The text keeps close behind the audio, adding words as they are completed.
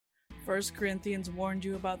First Corinthians warned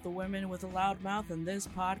you about the women with a loud mouth, and this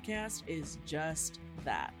podcast is just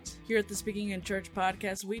that. Here at the Speaking in Church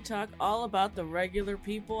podcast, we talk all about the regular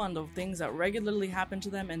people and the things that regularly happen to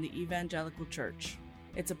them in the evangelical church.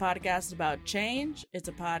 It's a podcast about change, it's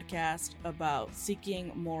a podcast about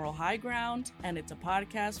seeking moral high ground, and it's a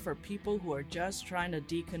podcast for people who are just trying to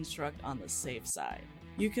deconstruct on the safe side.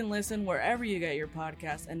 You can listen wherever you get your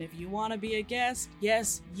podcast, and if you want to be a guest,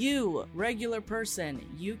 yes, you, regular person,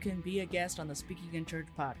 you can be a guest on the Speaking in Church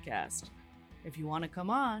podcast. If you want to come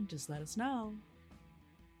on, just let us know.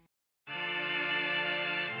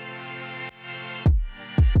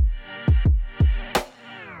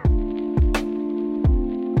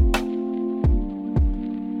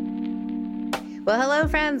 Well, hello,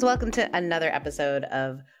 friends. Welcome to another episode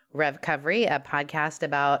of Revcovery, a podcast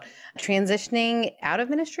about transitioning out of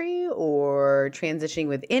ministry or transitioning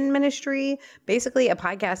within ministry. Basically, a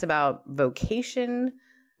podcast about vocation,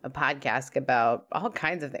 a podcast about all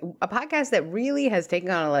kinds of things, a podcast that really has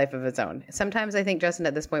taken on a life of its own. Sometimes I think, Justin,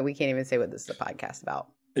 at this point, we can't even say what this is a podcast about.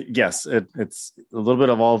 Yes, it's a little bit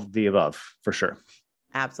of all of the above, for sure.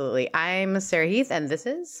 Absolutely. I'm Sarah Heath, and this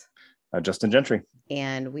is Justin Gentry.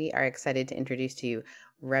 And we are excited to introduce to you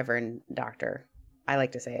Reverend Dr. I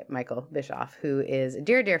like to say it, Michael Bischof, who is a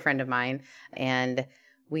dear, dear friend of mine. And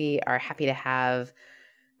we are happy to have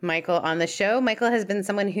Michael on the show. Michael has been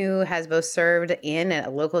someone who has both served in a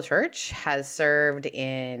local church, has served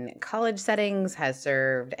in college settings, has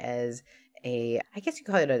served as I guess you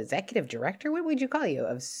call it an executive director. What would you call you?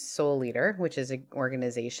 Of SOULeader, which is an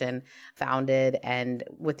organization founded and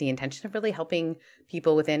with the intention of really helping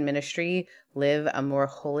people within ministry live a more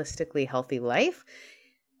holistically healthy life.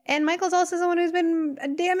 And Michael's also someone who's been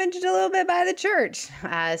damaged a little bit by the church.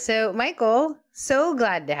 So Michael, so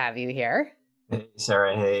glad to have you here. Hey,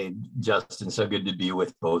 Sarah. Hey, Justin. So good to be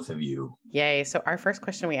with both of you. Yay. So our first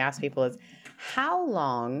question we ask people is, how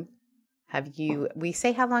long we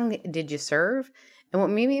say how long did you serve? And what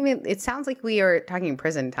maybe it sounds like we are talking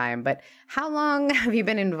prison time, but how long have you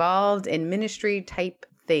been involved in ministry type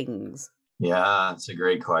things? Yeah, it's a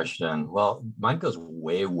great question. Well, mine goes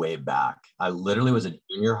way, way back. I literally was a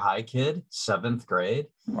junior high kid, 7th grade.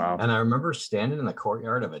 Wow. And I remember standing in the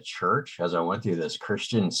courtyard of a church as I went through this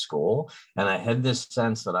Christian school. And I had this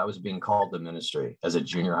sense that I was being called to ministry as a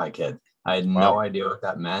junior high kid. I had no idea what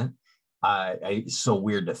that meant. It's so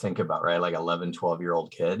weird to think about, right? Like 11,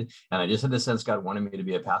 12-year-old kid. And I just had this sense God wanted me to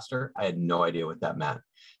be a pastor. I had no idea what that meant.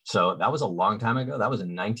 So that was a long time ago. That was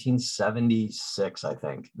in 1976, I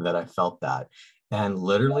think, that I felt that, and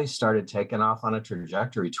literally started taking off on a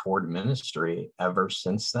trajectory toward ministry ever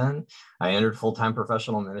since then. I entered full-time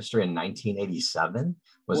professional ministry in 1987,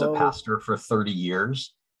 was a pastor for 30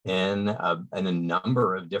 years in a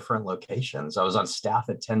number of different locations. I was on staff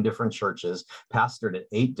at 10 different churches, pastored at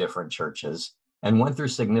 8 different churches, and went through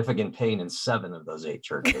significant pain in 7 of those 8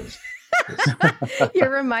 churches.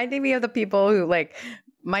 You're reminding me of the people who, like,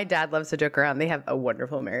 my dad loves to joke around. They have a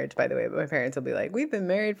wonderful marriage, by the way. But my parents will be like, we've been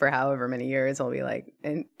married for however many years. I'll be like,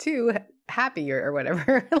 and 2 happy or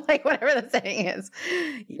whatever, like whatever the saying is.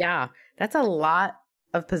 Yeah, that's a lot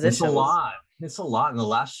of positions. It's a lot. And the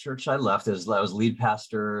last church I left I was lead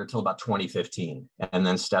pastor until about 2015, and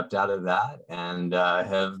then stepped out of that and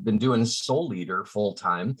have been doing SOULeader full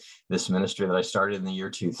time, this ministry that I started in the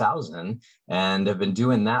year 2000, and have been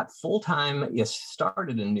doing that full time. Yes,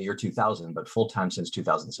 started in the year 2000, but full time since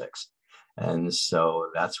 2006. And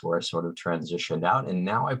so that's where I sort of transitioned out. And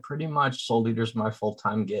now I pretty much SOULeader's my full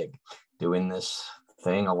time gig, doing this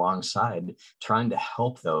thing alongside, trying to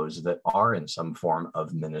help those that are in some form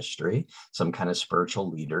of ministry, some kind of spiritual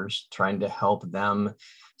leaders, trying to help them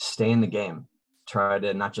stay in the game, try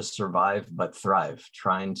to not just survive, but thrive,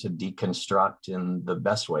 trying to deconstruct in the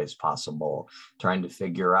best ways possible, trying to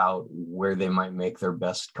figure out where they might make their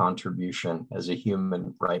best contribution as a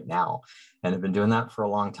human right now. And I've been doing that for a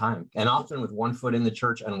long time, and often with one foot in the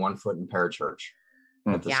church and one foot in parachurch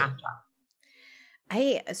at the same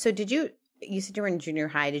time. So you said you were in junior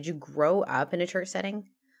high. Did you grow up in a church setting?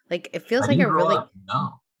 Like, it feels I like didn't a grow really... up.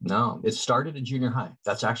 No. It started in junior high.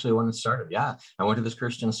 That's actually when it started. Yeah. I went to this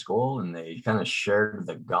Christian school, and they kind of shared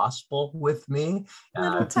the gospel with me.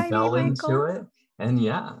 Little tiny fell into Michael. it. And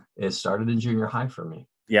yeah, it started in junior high for me.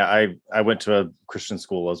 Yeah, I went to a Christian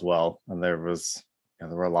school as well. And there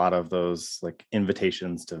were a lot of those like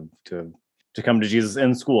invitations to come to Jesus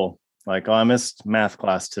in school. Like, oh, I missed math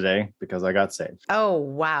class today because I got saved. Oh,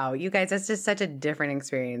 wow. You guys, that's just such a different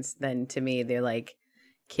experience than to me. They're like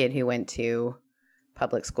kid who went to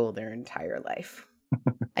public school their entire life.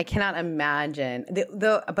 I cannot imagine.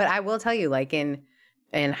 But I will tell you, like in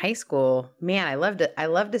high school, man, I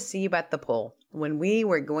loved to see you at the pool. when we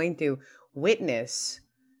were going to witness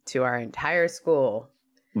to our entire school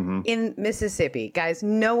in Mississippi. Guys,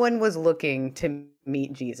 no one was looking to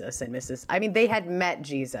meet Jesus in Mississippi. I mean, they had met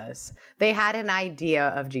Jesus. They had an idea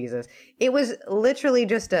of Jesus. It was literally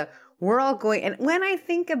just we're all going. And when I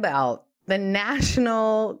think about the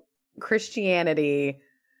national Christianity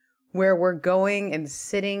where we're going and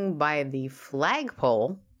sitting by the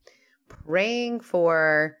flagpole, praying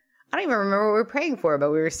for, I don't even remember what we were praying for,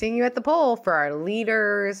 but we were seeing you at the pole for our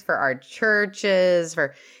leaders, for our churches,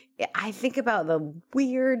 I think about the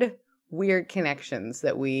weird connections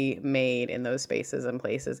that we made in those spaces and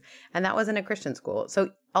places. And that wasn't a Christian school.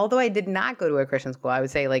 So although I did not go to a Christian school, I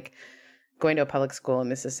would say like going to a public school in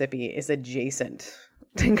Mississippi is adjacent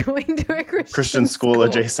to going to a Christian school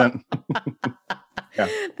adjacent. Yeah.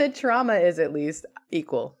 The trauma is at least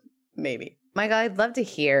equal, maybe. Michael, I'd love to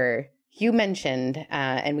hear, you mentioned,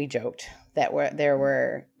 and we joked, that there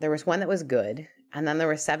was one that was good, and then there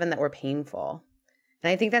were 7 that were painful. And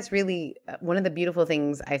I think that's really one of the beautiful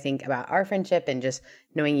things I think about our friendship and just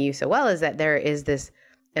knowing you so well, is that there is this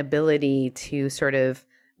ability to sort of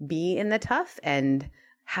be in the tough. And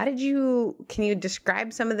can you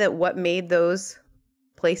describe some of what made those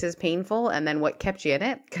places painful and then what kept you in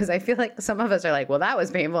it? Because I feel like some of us are like, well, that was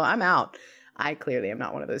painful, I'm out. I clearly am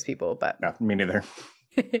not one of those people, but yeah, me neither.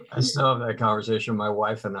 I still have that conversation. My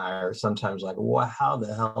wife and I are sometimes like, well, how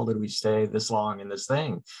the hell did we stay this long in this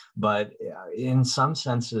thing? But in some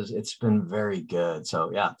senses, it's been very good.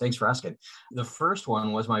 So yeah, thanks for asking. The first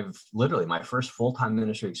one was my first full-time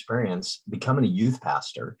ministry experience, becoming a youth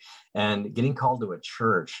pastor and getting called to a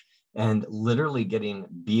church and literally getting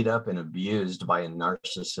beat up and abused by a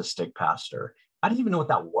narcissistic pastor. I didn't even know what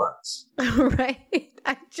that was. Right.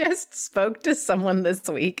 I just spoke to someone this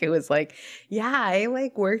week who was like, yeah, I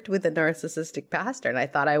worked with a narcissistic pastor, and I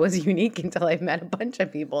thought I was unique until I met a bunch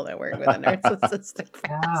of people that work with a narcissistic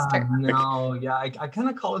pastor. I kind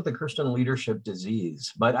of call it the Christian leadership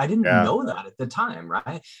disease, but I didn't know that at the time,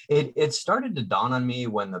 right? It started to dawn on me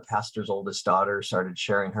when the pastor's oldest daughter started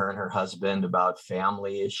sharing her and her husband about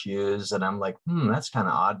family issues, and I'm like, that's kind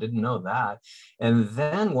of odd, didn't know that. And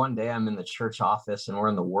then one day I'm in the church office and we're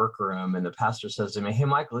in the workroom, and the pastor says to me, hey,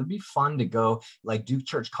 Michael, it'd be fun to go do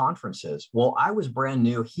church conferences. Well, I was brand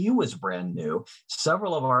new. He was brand new.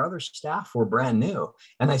 Several of our other staff were brand new.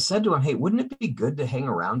 And I said to him, hey, wouldn't it be good to hang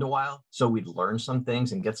around a while so we'd learn some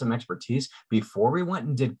things and get some expertise before we went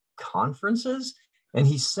and did conferences? And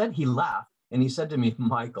he laughed. And he said to me,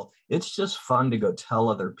 Michael, it's just fun to go tell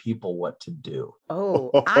other people what to do.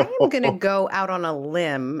 Oh, I am going to go out on a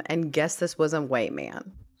limb and guess this was a white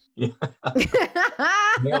man. Yeah.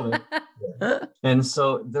 And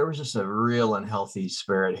so there was just a real unhealthy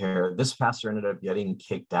spirit here. This pastor ended up getting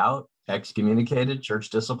kicked out, excommunicated, church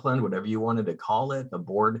disciplined, whatever you wanted to call it. The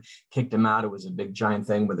board kicked him out. It was a big giant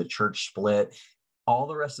thing with a church split. All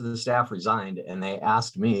the rest of the staff resigned, and they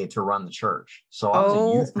asked me to run the church. So I was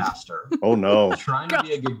a youth pastor. Oh, no. Trying to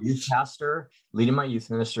be a good youth pastor, leading my youth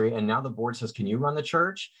ministry. And now the board says, can you run the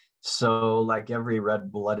church? So like every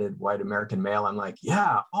red-blooded white American male, I'm like,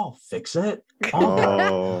 yeah, I'll fix it.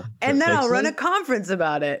 And then I'll run a conference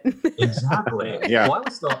about it. Exactly. Yeah. Well,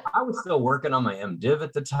 I was still working on my MDiv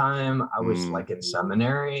at the time. I was in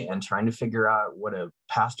seminary and trying to figure out what a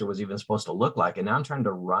pastor was even supposed to look like. And now I'm trying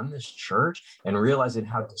to run this church and realizing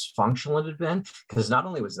how dysfunctional it had been, because not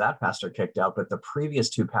only was that pastor kicked out, but the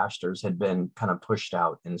previous 2 pastors had been kind of pushed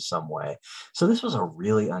out in some way. So this was a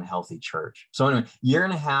really unhealthy church. So anyway, 1.5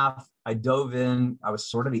 years, I dove in. I was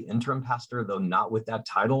sort of the interim pastor, though not with that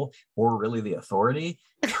title or really the authority,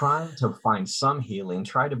 trying to find some healing,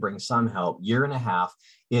 try to bring some help. 1.5 years,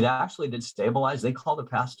 it actually did stabilize. They called a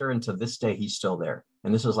pastor, and to this day, he's still there.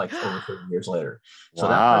 And this was over 30 years later. So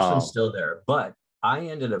that person's still there. But I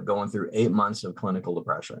ended up going through 8 months of clinical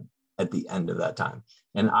depression at the end of that time.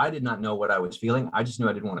 And I did not know what I was feeling. I just knew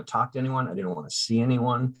I didn't want to talk to anyone. I didn't want to see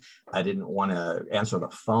anyone. I didn't want to answer the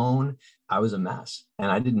phone. I was a mess, and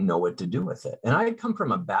I didn't know what to do with it. And I had come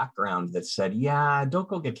from a background that said, yeah, don't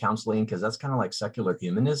go get counseling because that's kind of like secular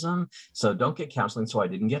humanism. So don't get counseling. So I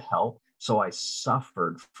didn't get help. So I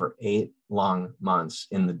suffered for 8 long months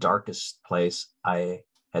in the darkest place I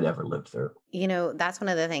had ever lived through. You know, that's one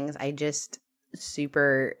of the things I just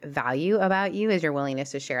super value about you is your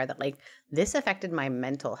willingness to share that this affected my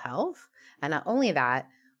mental health. And not only that,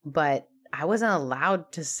 but I wasn't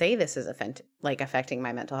allowed to say this is affecting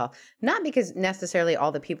my mental health. Not because necessarily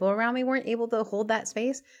all the people around me weren't able to hold that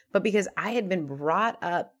space, but because I had been brought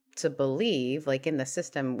up to believe, in the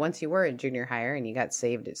system, once you were a junior hire and you got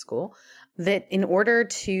saved at school, that in order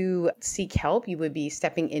to seek help, you would be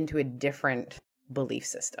stepping into a different belief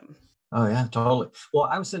system. Oh, yeah, totally. Well,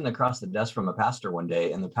 I was sitting across the desk from a pastor one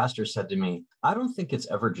day, and the pastor said to me, I don't think it's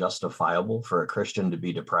ever justifiable for a Christian to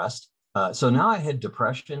be depressed. So now I had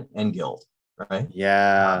depression and guilt, right?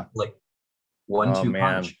 Yeah. Like one, Oh two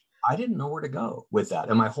man. punch. I didn't know where to go with that.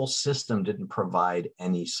 And my whole system didn't provide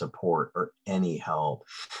any support or any help.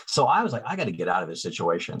 So I was like, I got to get out of this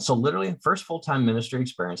situation. So literally first full-time ministry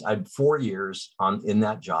experience, I had 4 years in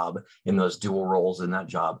that job, in those dual roles in that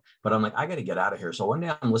job. But I'm like, I got to get out of here. So one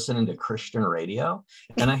day I'm listening to Christian radio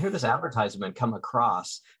and I hear this advertisement come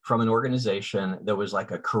across from an organization that was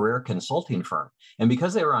like a career consulting firm. And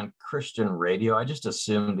because they were on Christian radio, I just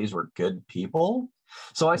assumed these were good people.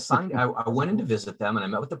 So I went in to visit them and I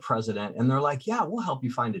met with the president and they're like, yeah, we'll help you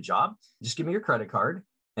find a job. Just give me your credit card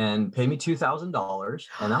and pay me $2,000.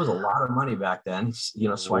 And that was a lot of money back then,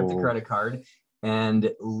 swipe the credit card. And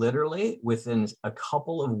literally within a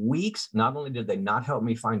couple of weeks, not only did they not help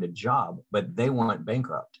me find a job, but they went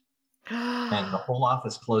bankrupt. And the whole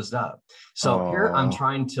office closed up. So here I'm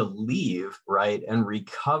trying to leave, right, and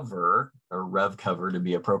recover, or rev cover to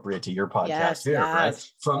be appropriate to your podcast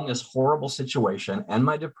right, from this horrible situation and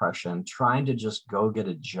my depression, trying to just go get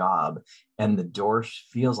a job. And the door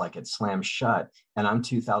feels like it slammed shut. And I'm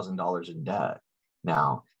 $2,000 in debt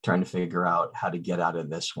now, trying to figure out how to get out of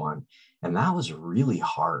this one. And that was really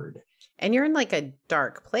hard. And you're in like a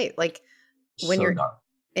dark place. Like when you're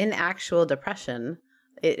in actual depression,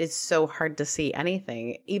 it is so hard to see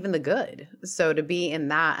anything, even the good. So to be in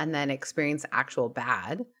that and then experience actual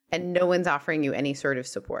bad and no one's offering you any sort of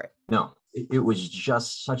support. No, it was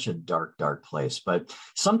just such a dark, dark place. But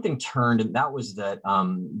something turned, and that was that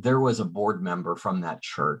there was a board member from that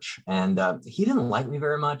church, and he didn't like me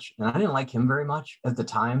very much, and I didn't like him very much at the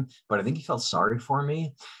time, but I think he felt sorry for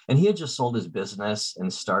me. And he had just sold his business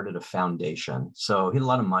and started a foundation. So he had a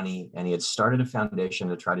lot of money, and he had started a foundation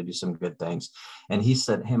to try to do some good things. And he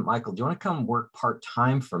said, hey, Michael, do you want to come work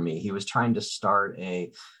part-time for me? He was trying to start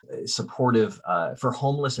a supportive for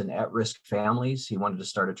homeless and at-risk families. He wanted to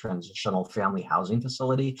start a transitional family housing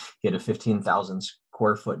facility. He had a 15,000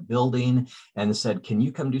 square foot building and said, can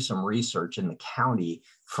you come do some research in the county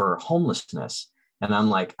for homelessness? And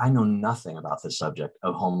I'm like, I know nothing about the subject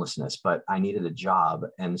of homelessness, but I needed a job.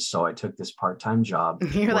 And so I took this part-time job.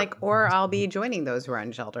 You're like, or I'll be joining those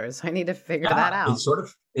run shelters. I need to figure that out.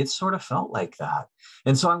 It sort of felt like that.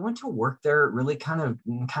 And so I went to work there really kind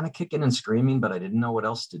of kicking and screaming, but I didn't know what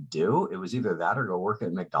else to do. It was either that or go work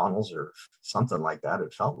at McDonald's or something like that,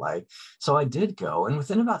 it felt like. So I did go. And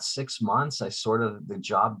within about 6 months, the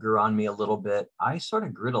job grew on me a little bit. I sort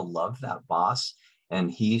of grew to love that boss. And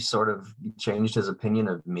he sort of changed his opinion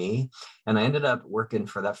of me. And I ended up working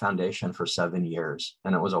for that foundation for 7 years.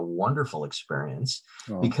 And it was a wonderful experience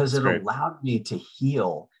because it allowed me to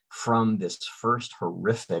heal from this first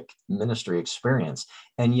horrific ministry experience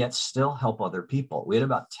and yet still help other people. We had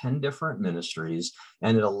about 10 different ministries,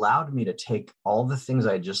 and it allowed me to take all the things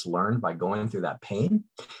I had just learned by going through that pain.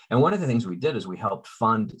 And one of the things we did is we helped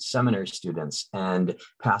fund seminary students and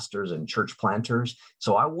pastors and church planters.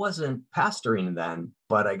 So I wasn't pastoring then,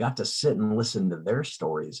 but I got to sit and listen to their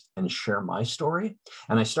stories and share my story.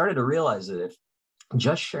 And I started to realize that if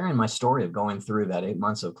just sharing my story of going through that 8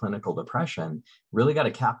 months of clinical depression really got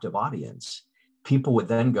a captive audience, people would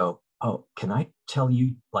then go, oh, can I tell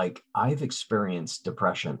you, like, I've experienced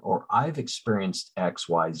depression or I've experienced X,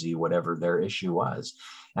 Y, Z, whatever their issue was.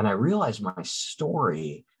 And I realized my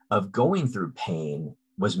story of going through pain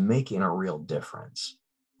was making a real difference.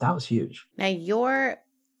 That was huge. Now,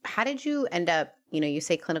 how did you end up, you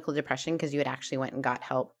say clinical depression because you had actually went and got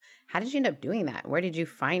help. How did you end up doing that? Where did you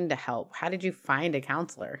find the help? How did you find a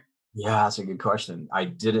counselor? Yeah, that's a good question. I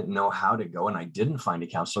didn't know how to go and I didn't find a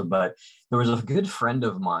counselor, but there was a good friend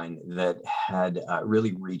of mine that had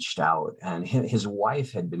really reached out, and his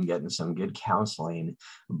wife had been getting some good counseling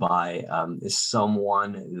by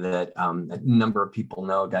someone that a number of people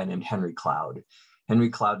know, a guy named Henry Cloud. Henry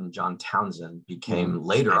Cloud and John Townsend became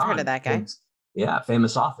later on. I've heard of that guy.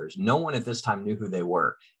 Famous authors. No one at this time knew who they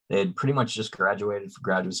were. They had pretty much just graduated from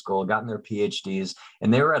graduate school, gotten their PhDs,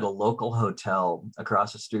 and they were at a local hotel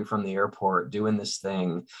across the street from the airport doing this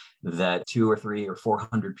thing that 200 or 300 or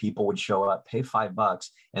 400 people would show up, pay $5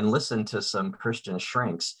 and listen to some Christian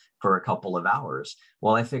shrinks for a couple of hours.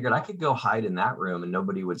 Well, I figured I could go hide in that room and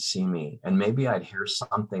nobody would see me, and maybe I'd hear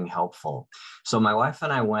something helpful. So my wife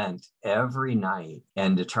and I went every night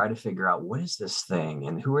and to try to figure out, what is this thing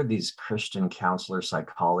and who are these Christian counselors,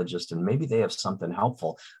 psychologists, and maybe they have something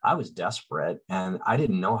helpful. I was desperate and I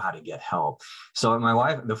didn't know how to get help. So my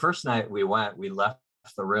wife, the first night we went, we left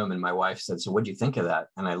the room, and my wife said, "So what'd you think of that?"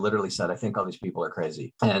 And I literally said, "I think all these people are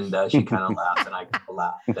crazy." And she kind of laughed, and I kind of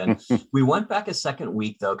laughed. And we went back a second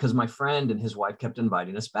week, though, because my friend and his wife kept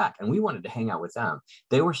inviting us back, and we wanted to hang out with them.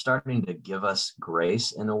 They were starting to give us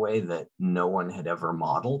grace in a way that no one had ever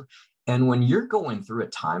modeled. And when you're going through a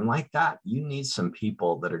time like that, you need some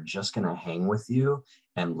people that are just going to hang with you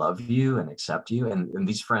and love you and accept you. And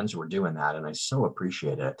these friends were doing that. And I so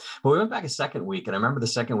appreciate it. But we went back a second week. And I remember the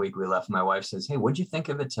second week we left, my wife says, "Hey, what'd you think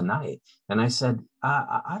of it tonight?" And I said,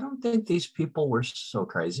 I don't think these people were so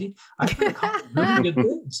crazy. I think a couple really good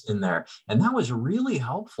things in there. And that was really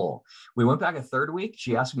helpful. We went back a third week.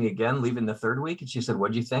 She asked me again, leaving the third week. And she said,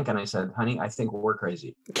 "What'd you think?" And I said, "Honey, I think we're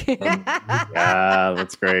crazy." And Yeah,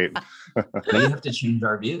 that's great. we have to change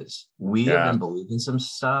our views. We have been believing some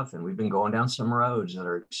stuff, and we've been going down some roads that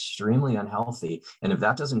are extremely unhealthy. And if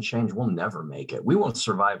that doesn't change, we'll never make it. We won't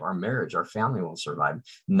survive our marriage. Our family won't survive.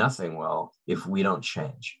 Nothing will if we don't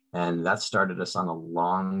change. And that started us on a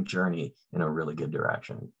long journey in a really good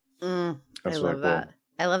direction. I love that. Cool.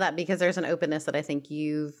 I love that because there's an openness that I think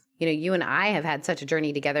you and I have had such a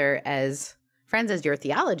journey together as friends as your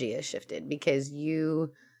theology has shifted, because the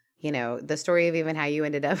story of even how you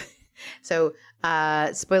ended up. So,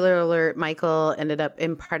 spoiler alert, Michael ended up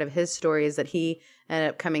in part of his story is that he ended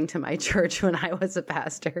up coming to my church when I was a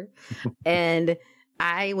pastor. And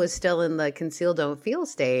I was still in the conceal, don't feel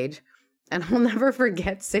stage. And I'll never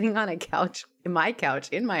forget sitting on a couch in my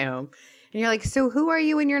home. And you're like, "So who are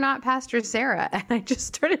you when you're not Pastor Sarah?" And I just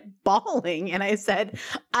started bawling. And I said,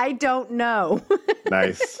 "I don't know."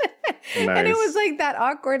 Nice. And it was like that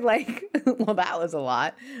awkward, well, that was a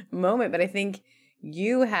lot moment. But I think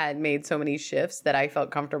you had made so many shifts that I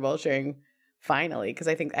felt comfortable sharing finally, because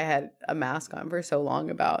I think I had a mask on for so long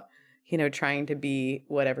about, trying to be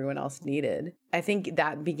what everyone else needed. I think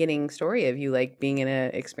that beginning story of you being in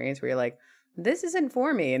an experience where you're like, "This isn't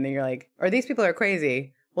for me." And then you're like, or these people are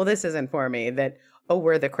crazy. Well, this isn't for me. That, oh,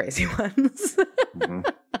 we're the crazy ones. Mm-hmm.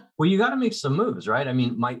 Well, you got to make some moves, right? I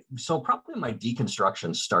mean, probably my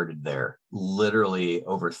deconstruction started there literally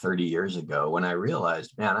over 30 years ago when I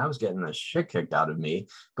realized, man, I was getting the shit kicked out of me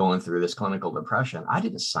going through this clinical depression. I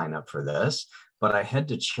didn't sign up for this, but I had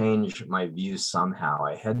to change my views somehow.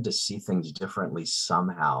 I had to see things differently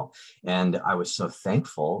somehow. And I was so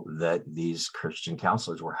thankful that these Christian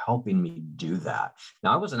counselors were helping me do that.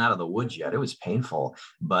 Now, I wasn't out of the woods yet. It was painful,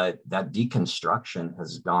 but that deconstruction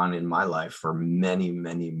has gone in my life for many,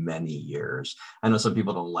 many, many years. I know some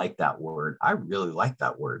people don't like that word. I really like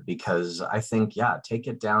that word because I think, take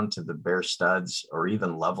it down to the bare studs or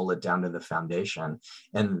even level it down to the foundation.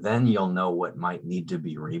 And then you'll know what might need to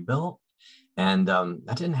be rebuilt. And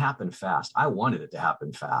that didn't happen fast. I wanted it to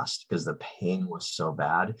happen fast because the pain was so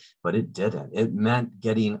bad, but it didn't. It meant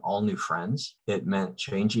getting all new friends. It meant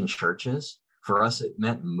changing churches. For us, it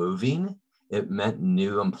meant moving. It meant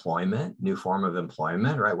new employment, new form of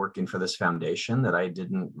employment, right? Working for this foundation that I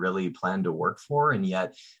didn't really plan to work for. And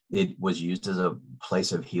yet it was used as a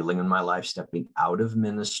place of healing in my life, stepping out of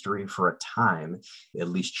ministry for a time, at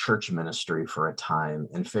least church ministry for a time,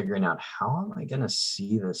 and figuring out how am I going to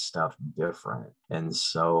see this stuff different? And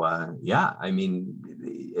so,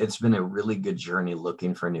 it's been a really good journey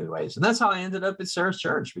looking for new ways. And that's how I ended up at Sarah's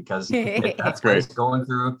church, because that's great.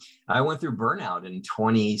 I went through burnout in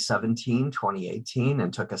 2017, 2018,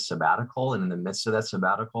 and took a sabbatical. And in the midst of that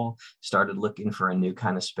sabbatical, started looking for a new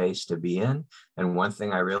kind of space to be in. And one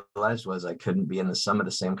thing I realized was I couldn't be in some of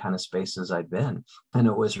the same kind of spaces I'd been. And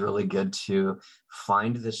it was really good to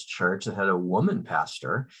find this church that had a woman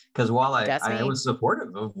pastor, because while I was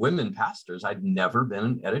supportive of women pastors, I'd never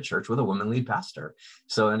been at a church with a woman lead pastor.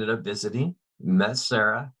 So I ended up visiting, met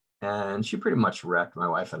Sarah, and she pretty much wrecked my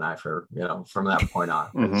wife and I from that point on.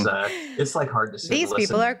 Mm-hmm. It's hard to say. These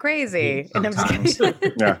people are crazy.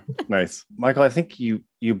 Yeah, nice. Michael, I think you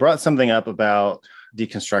brought something up about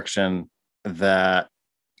deconstruction that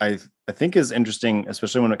I think is interesting,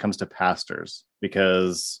 especially when it comes to pastors,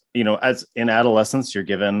 because, as in adolescence, you're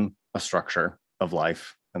given a structure of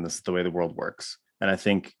life, and this is the way the world works. And I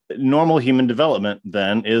think normal human development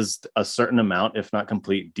then is a certain amount, if not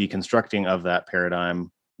complete, deconstructing of that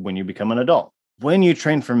paradigm when you become an adult. When you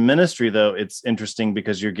train for ministry, though, it's interesting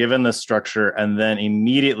because you're given this structure and then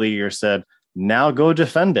immediately you're said, now go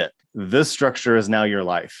defend it. This structure is now your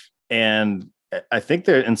life. And I think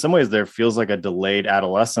in some ways there feels like a delayed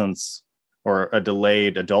adolescence or a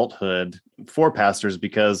delayed adulthood for pastors,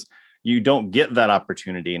 because you don't get that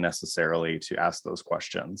opportunity necessarily to ask those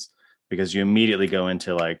questions, because you immediately go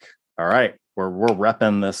into all right, we're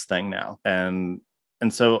repping this thing now. And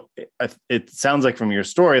so it sounds like from your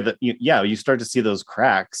story that you start to see those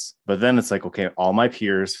cracks, but then it's like, okay, all my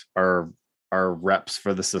peers are are reps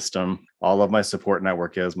for the system. All of my support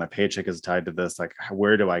network is, my paycheck is tied to this. Like,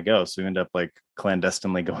 where do I go? So you end up like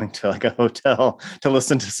clandestinely going to like a hotel to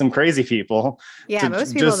listen to some crazy people. Yeah,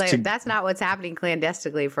 most people, that's not what's happening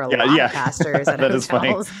clandestinely for a lot of pastors at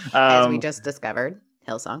hotels, as we just discovered.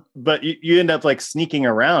 Hillsong. But you end up like sneaking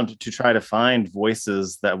around to try to find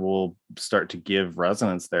voices that will start to give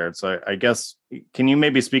resonance there. So I guess, can you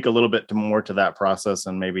maybe speak a little bit more to that process,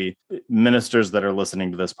 and maybe ministers that are listening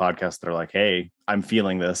to this podcast that are like, hey, I'm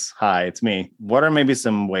feeling this. Hi, it's me. What are maybe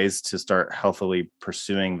some ways to start healthily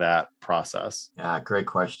pursuing that process? Yeah, great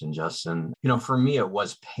question, Justin. For me, it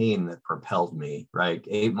was pain that propelled me, right?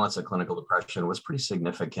 8 months of clinical depression was pretty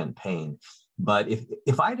significant pain. But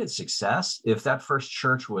if I had success, if that first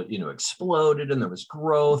church would, exploded and there was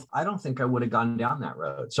growth, I don't think I would have gone down that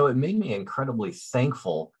road. So it made me incredibly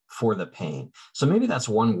thankful for the pain. So maybe that's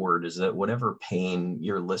one word, is that whatever pain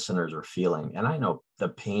your listeners are feeling, and I know the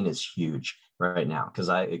pain is huge right now because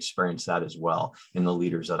I experience that as well in the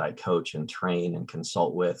leaders that I coach and train and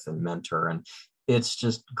consult with and mentor. And it's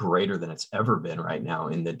just greater than it's ever been right now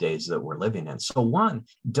in the days that we're living in. So one,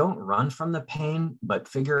 don't run from the pain, but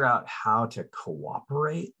figure out how to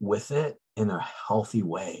cooperate with it in a healthy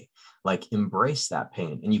way. Like, embrace that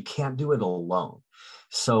pain, and you can't do it alone.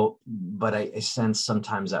 So, but I sense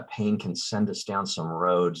sometimes that pain can send us down some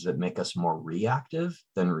roads that make us more reactive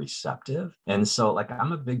than receptive. And so, like,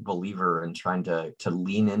 I'm a big believer in trying to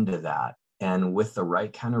lean into that. And with the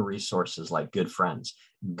right kind of resources, like good friends,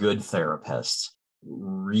 good therapists,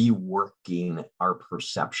 reworking our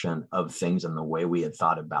perception of things and the way we had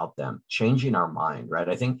thought about them, changing our mind, right?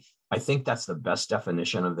 I think that's the best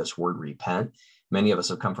definition of this word repent. Many of us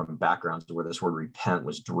have come from backgrounds where this word repent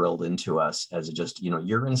was drilled into us as just,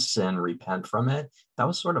 you're in sin, repent from it. That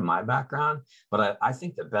was sort of my background. But I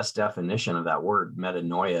think the best definition of that word,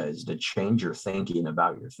 metanoia, is to change your thinking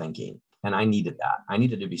about your thinking. And I needed that. I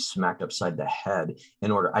needed to be smacked upside the head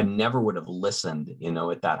in order. I never would have listened,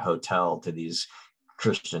 at that hotel to these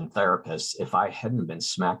Christian therapists if I hadn't been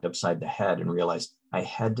smacked upside the head and realized I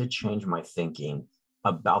had to change my thinking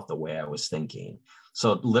about the way I was thinking.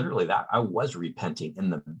 So literally that I was repenting in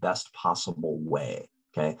the best possible way.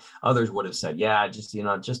 Okay. Others would have said, yeah,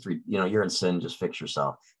 you're in sin, just fix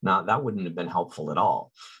yourself. Now that wouldn't have been helpful at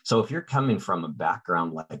all. So if you're coming from a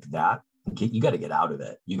background like that, you got to get out of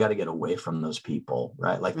it. You got to get away from those people,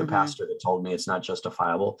 right? Like the pastor that told me it's not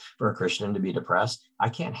justifiable for a Christian to be depressed. I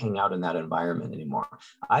can't hang out in that environment anymore.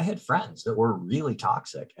 I had friends that were really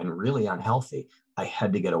toxic and really unhealthy. I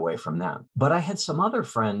had to get away from them. But I had some other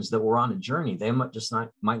friends that were on a journey. They might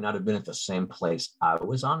not have been at the same place I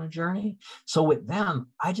was on a journey. So with them,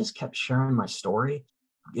 I just kept sharing my story.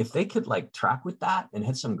 If they could track with that and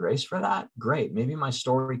hit some grace for that, great. Maybe my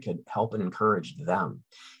story could help and encourage them.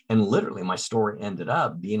 And literally my story ended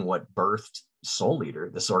up being what birthed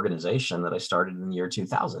SOULeader, this organization that I started in the year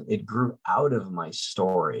 2000. It grew out of my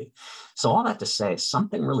story. So all that to say,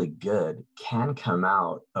 something really good can come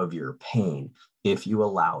out of your pain if you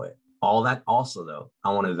allow it. All that also, though,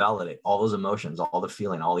 I want to validate all those emotions, all the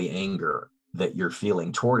feeling, all the anger that you're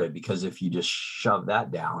feeling toward it, because if you just shove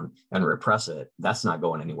that down and repress it, that's not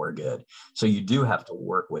going anywhere good. So you do have to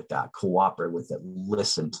work with that, cooperate with it,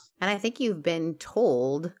 listen. And I think you've been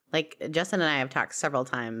told, like Justin and I have talked several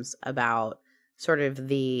times about sort of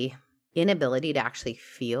the inability to actually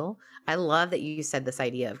feel. I love that you said this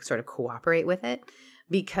idea of sort of cooperate with it,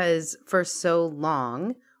 because for so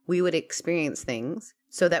long we would experience things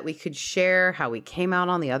so that we could share how we came out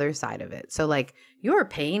on the other side of it. So your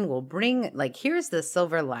pain will bring, here's the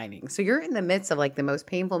silver lining. So you're in the midst of the most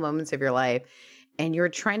painful moments of your life, and you're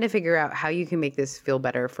trying to figure out how you can make this feel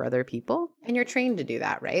better for other people. And you're trained to do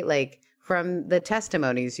that, right? From the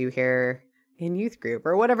testimonies you hear in youth group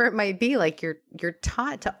or whatever it might be, you're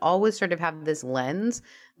taught to always sort of have this lens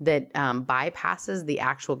that bypasses the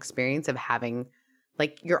actual experience of having,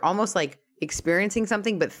 you're almost experiencing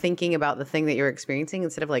something, but thinking about the thing that you're experiencing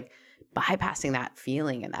instead of bypassing that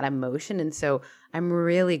feeling and that emotion. And so I'm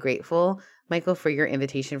really grateful, Michael, for your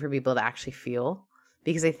invitation for people to actually feel,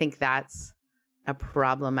 because I think that's a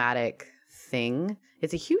problematic thing.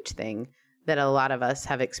 It's a huge thing that a lot of us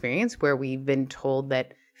have experienced, where we've been told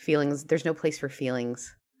that there's no place for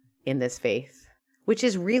feelings in this faith, which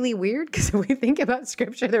is really weird, because if we think about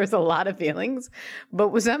scripture, there's a lot of feelings,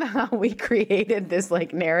 but somehow we created this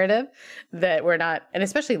narrative that we're not, and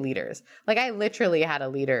especially leaders. I literally had a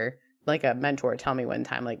leader, a mentor, tell me one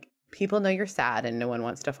time, people know you're sad and no one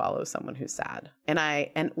wants to follow someone who's sad.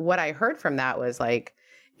 And what I heard from that was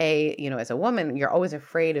as a woman, you're always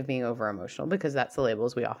afraid of being over emotional, because that's the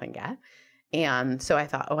labels we often get. And so I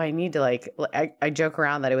thought, oh, I need to I joke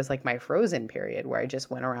around that it was like my frozen period where I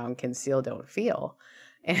just went around conceal, don't feel.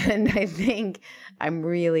 And I think I'm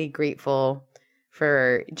really grateful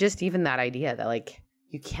for just even that idea that like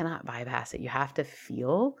you cannot bypass it. You have to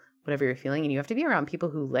feel whatever you're feeling, and you have to be around people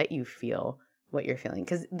who let you feel what you're feeling.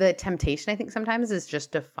 Because the temptation, I think, sometimes is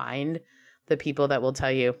just to find the people that will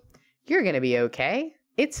tell you, you're going to be okay.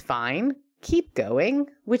 It's fine. Keep going,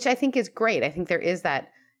 which I think is great. I think there is that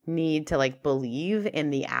need to like believe in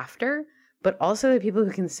the after, but also the people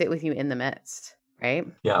who can sit with you in the midst, right?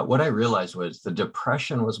 Yeah, what I realized was the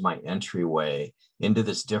depression was my entryway into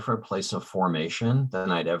this different place of formation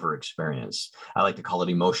than I'd ever experienced. I like to call it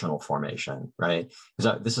emotional formation, right?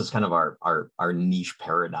 Because this is kind of our niche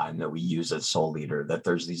paradigm that we use as SOULeader, that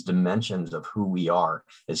there's these dimensions of who we are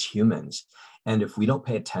as humans. And if we don't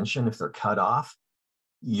pay attention, if they're cut off,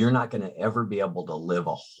 you're not going to ever be able to live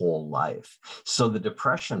a whole life. So the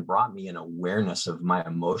depression brought me an awareness of my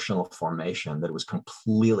emotional formation that was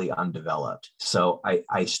completely undeveloped. So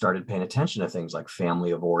I started paying attention to things like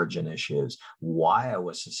family of origin issues, why I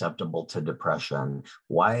was susceptible to depression,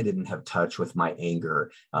 why I didn't have touch with my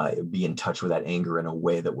anger, be in touch with that anger in a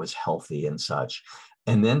way that was healthy and such.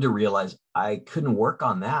 And then to realize I couldn't work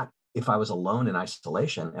on that if I was alone in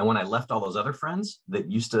isolation. And when I left all those other friends that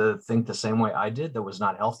used to think the same way I did, that was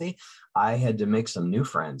not healthy, I had to make some new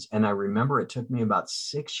friends. And I remember it took me about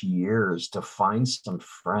 6 years to find some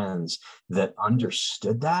friends that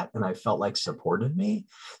understood that and I felt like supported me.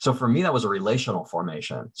 So for me, that was a relational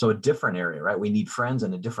formation. So a different area, right? We need friends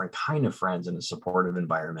and a different kind of friends in a supportive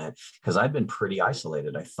environment, because I'd been pretty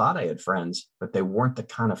isolated. I thought I had friends, but they weren't the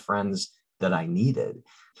kind of friends that I needed.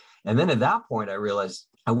 And then at that point, I realized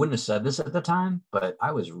I wouldn't have said this at the time, but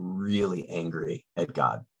I was really angry at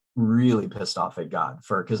God, really pissed off at God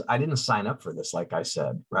because I didn't sign up for this, like I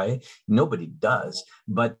said, right? Nobody does.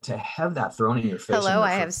 But to have that thrown in your face. Hello,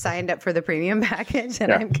 I have signed up for the premium package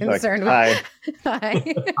and I'm concerned with.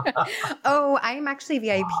 Hi. Oh, I'm actually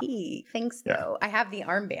VIP. Thanks, though. I have the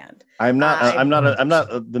armband. I'm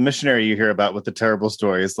not the missionary you hear about with the terrible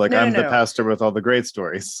stories. Like I'm the pastor with all the great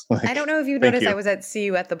stories. Like, I don't know if you noticed, I was at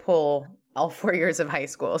CU at the pole all 4 years of high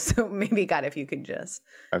school. So maybe, God, if you could just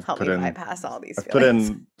help me bypass all these feelings. Put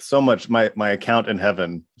in so much. My account in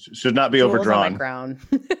heaven should not be Jewels overdrawn. On my crown.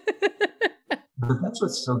 But that's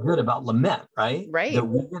what's so good about lament, right? Right. That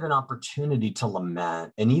we get an opportunity to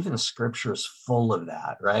lament. And even scripture is full of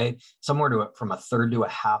that, right? Somewhere from a third to a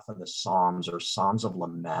half of the Psalms or Psalms of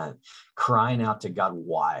lament, crying out to God,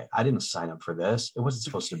 why? I didn't sign up for this. It wasn't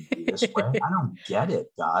supposed to be this way. I don't get it,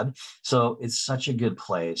 God. So it's such a good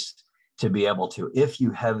place to be able to, if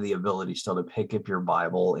you have the ability still to pick up your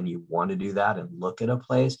Bible and you want to do that and look at a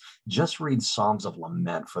place, just read Psalms of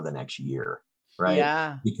lament for the next year. Right.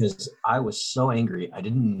 Yeah. Because I was so angry. I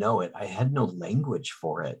didn't know it. I had no language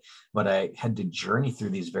for it, but I had to journey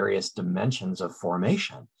through these various dimensions of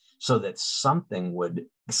formation so that something would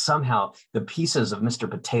somehow, the pieces of Mr.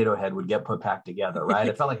 Potato Head would get put back together. Right.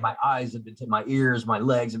 I felt like my eyes had been, my ears, my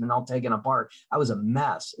legs had been all taken apart. I was a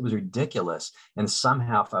mess. It was ridiculous. And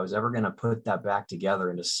somehow, if I was ever going to put that back together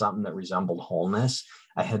into something that resembled wholeness,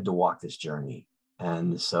 I had to walk this journey.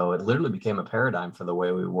 And so it literally became a paradigm for the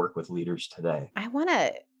way we work with leaders today. I want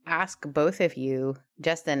to ask both of you,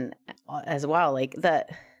 Justin, as well, like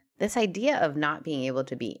this idea of not being able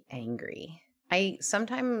to be angry. I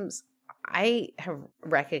have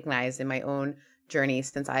recognized in my own journey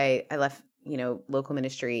since I left, local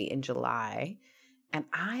ministry in July, and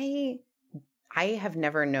I have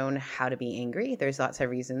never known how to be angry. There's lots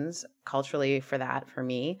of reasons culturally for that, for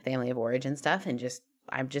me, family of origin stuff, and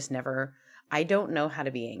I don't know how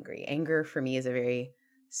to be angry. Anger for me is a very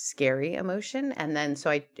scary emotion. And then, so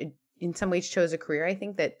I, in some ways, chose a career, I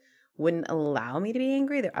think, that wouldn't allow me to be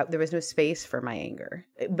angry. There was no space for my anger.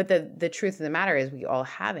 But the truth of the matter is we all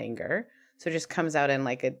have anger. So it just comes out in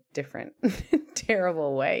like a different,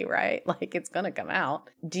 terrible way, right? Like it's going to come out.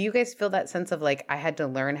 Do you guys feel that sense of like, I had to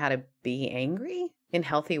learn how to be angry in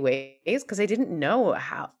healthy ways? Because I didn't know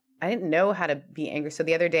how to be angry. So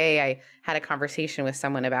the other day I had a conversation with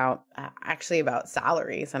someone about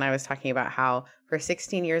salaries. And I was talking about how for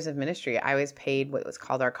 16 years of ministry, I was paid what was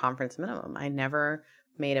called our conference minimum. I never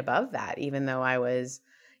made above that, even though I was,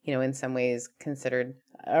 in some ways considered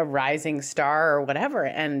a rising star or whatever.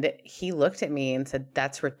 And he looked at me and said,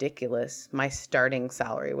 that's ridiculous. My starting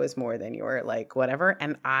salary was more than your whatever.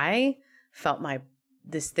 And I felt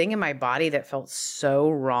this thing in my body that felt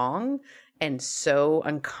so wrong and so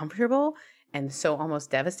uncomfortable and so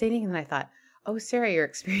almost devastating. And I thought, oh, Sarah, you're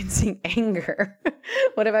experiencing anger.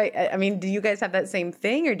 What have I mean, do you guys have that same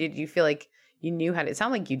thing? Or did you feel like You knew how to, it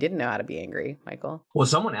sounded like you didn't know how to be angry, Michael. Well,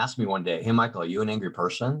 someone asked me one day, hey, Michael, are you an angry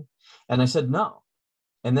person? And I said, no.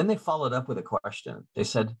 And then they followed up with a question. They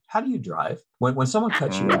said, how do you drive? When someone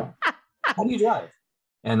cuts you off, how do you drive?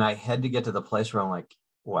 And I had to get to the place where I'm like,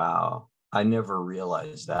 wow, I never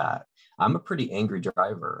realized that. I'm a pretty angry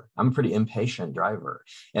driver. I'm a pretty impatient driver.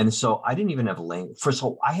 And so I didn't even have language. First of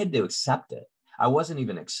all, I had to accept it. I wasn't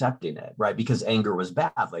even accepting it, right? Because anger was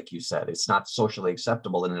bad, like you said. It's not socially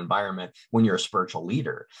acceptable in an environment when you're a spiritual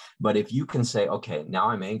leader. But if you can say, okay, now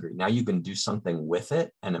I'm angry, now you can do something with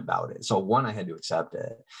it and about it. So one, I had to accept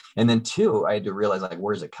it. And then two, I had to realize, like,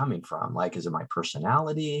 where's it coming from? Like, is it my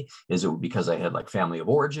personality? Is it because I had like family of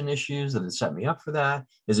origin issues that had set me up for that?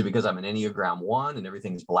 Is it because I'm an Enneagram 1 and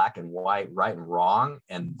everything's black and white, right and wrong?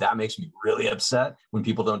 And that makes me really upset when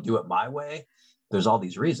people don't do it my way. There's all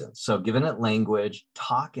these reasons. So giving it language,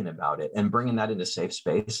 talking about it, and bringing that into safe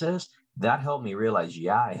spaces, that helped me realize,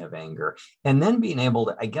 yeah, I have anger. And then being able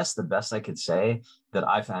to, I guess the best I could say that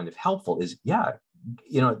I found it helpful is, yeah,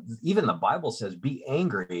 even the Bible says, be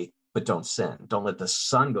angry, but don't sin. Don't let the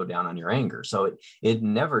sun go down on your anger. So it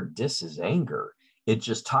never disses anger. It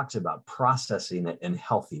just talks about processing it in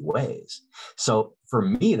healthy ways. So for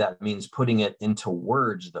me, that means putting it into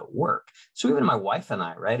words that work. So even my wife and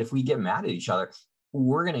I, right, if we get mad at each other,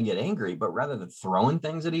 we're going to get angry, but rather than throwing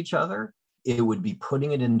things at each other, it would be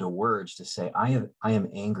putting it into words to say, I am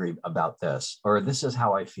angry about this, or this is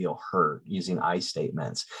how I feel hurt, using I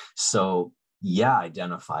statements. So yeah,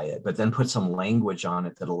 identify it, but then put some language on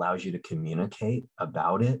it that allows you to communicate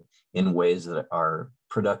about it in ways that are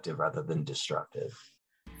productive rather than destructive.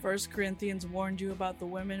 1 Corinthians warned you about the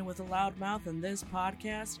women with a loud mouth, and this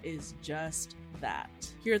podcast is just that.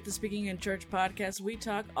 Here at the Speaking in Church podcast, we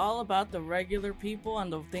talk all about the regular people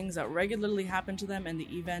and the things that regularly happen to them in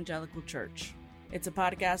the evangelical church. It's a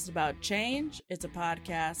podcast about change, it's a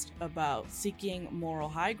podcast about seeking moral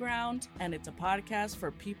high ground, and it's a podcast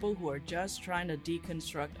for people who are just trying to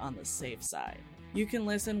deconstruct on the safe side. You can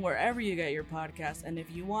listen wherever you get your podcast, and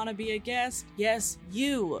if you want to be a guest, yes,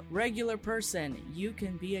 you, regular person, you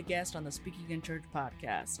can be a guest on the Speaking in Church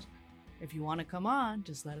podcast. If you want to come on,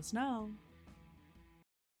 just let us know.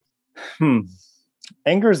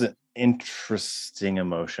 Anger is an interesting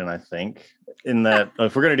emotion, I think, in that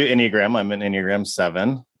if we're going to do Enneagram, I'm an Enneagram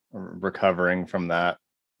 7, recovering from that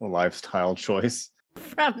lifestyle choice.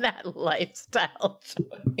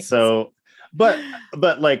 So, but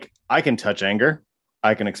like, I can touch anger,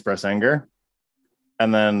 I can express anger,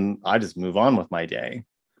 and then I just move on with my day.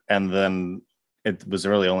 And then it was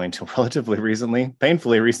really only until relatively recently,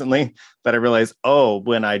 painfully recently, that I realized, oh,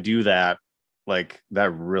 when I do that, like,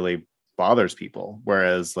 that really bothers people.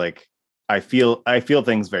 Whereas like I feel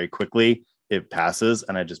things very quickly, it passes,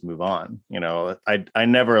 and I just move on. I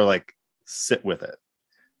never like sit with it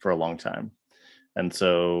for a long time. And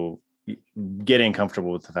so getting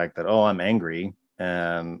comfortable with the fact that, oh, I'm angry,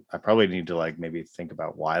 and I probably need to like maybe think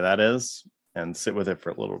about why that is, and sit with it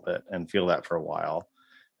for a little bit and feel that for a while.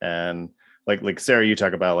 And like Sarah, you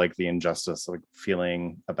talk about like the injustice, like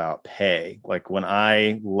feeling about pay. Like when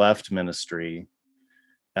I left ministry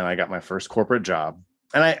and I got my first corporate job,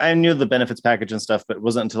 and I knew the benefits package and stuff, but it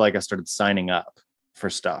wasn't until like I started signing up for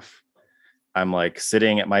stuff. I'm like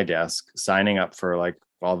sitting at my desk, signing up for like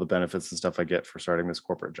all the benefits and stuff I get for starting this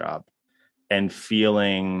corporate job, and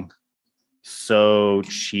feeling so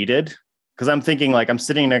cheated, because I'm thinking like I'm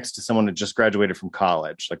sitting next to someone who just graduated from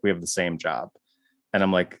college, like we have the same job, and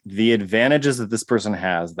I'm like, the advantages that this person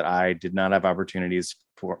has that I did not have opportunities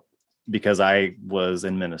for because I was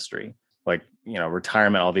in ministry, like,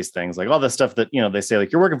 retirement, all these things, like all this stuff that, they say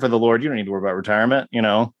like, you're working for the Lord, you don't need to worry about retirement,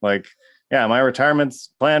 like, yeah, my retirement's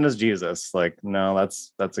plan is Jesus. Like, no,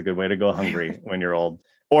 that's a good way to go hungry when you're old,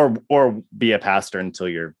 or be a pastor until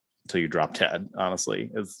you drop dead. Honestly,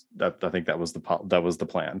 is that, I think that was the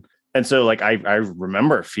plan. And so like I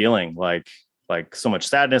remember feeling like so much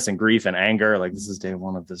sadness and grief and anger. Like, this is day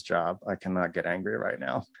one of this job, I cannot get angry right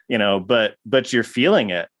now, but you're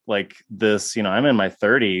feeling it like this. I'm in my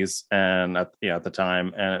 30s, and at the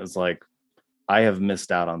time, and it was like, I have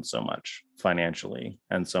missed out on so much financially,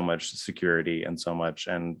 and so much security, and so much,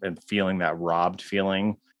 and feeling that robbed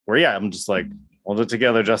feeling where, yeah, I'm just like, hold it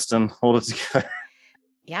together, Justin, hold it together.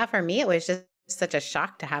 Yeah, for me, it was just such a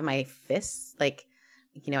shock to have my fists, like,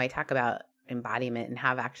 I talk about embodiment and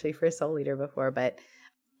have actually for SOULeader before, but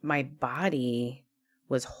my body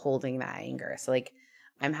was holding that anger. So like,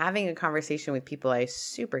 I'm having a conversation with people I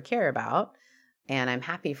super care about, and I'm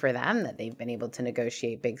happy for them that they've been able to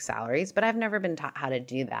negotiate big salaries, but I've never been taught how to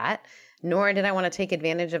do that, nor did I want to take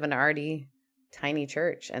advantage of an already tiny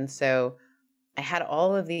church. And so I had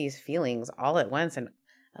all of these feelings all at once, and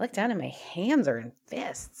I looked down and my hands are in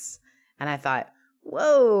fists. And I thought,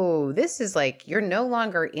 whoa, this is like, you're no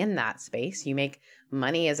longer in that space. You make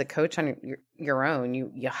money as a coach on your own.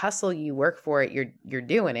 You hustle, you work for it, you're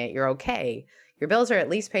doing it, you're okay. Your bills are at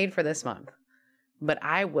least paid for this month. But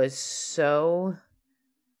I was so,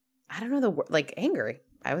 I don't know, angry.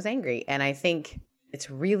 I was angry. And I think it's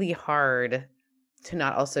really hard to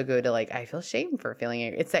not also go to I feel shame for feeling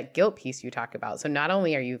angry. It's that guilt piece you talk about. So not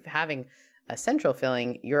only are you having a central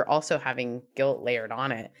feeling, you're also having guilt layered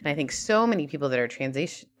on it. And I think so many people that are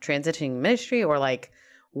transitioning ministry or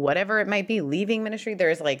whatever it might be, leaving ministry,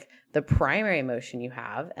 there's the primary emotion you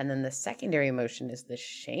have. And then the secondary emotion is the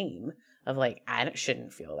shame of I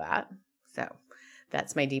shouldn't feel that. So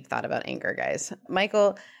that's my deep thought about anger, guys.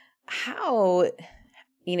 Michael, how,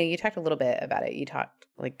 you talked a little bit about it. You talked,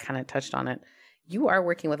 kind of touched on it. You are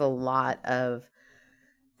working with a lot of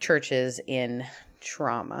churches in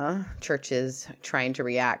trauma, churches trying to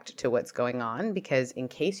react to what's going on, because in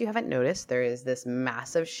case you haven't noticed, there is this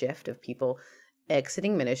massive shift of people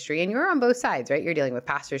exiting ministry, and you're on both sides, right? You're dealing with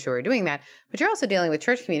pastors who are doing that, but you're also dealing with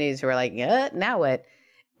church communities who are yeah, now what?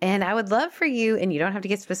 And I would love for you, and you don't have to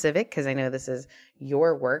get specific because I know this is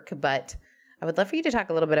your work, but I would love for you to talk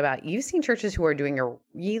a little bit about, you've seen churches who are doing a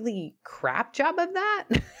really crap job of that,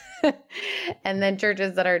 and then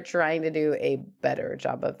churches that are trying to do a better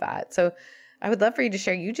job of that. So I would love for you to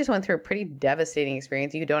share. You just went through a pretty devastating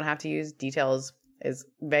experience. You don't have to use details as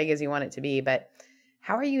vague as you want it to be, but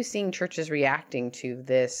how are you seeing churches reacting to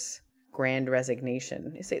this grand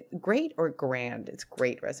resignation? Is it great or grand? It's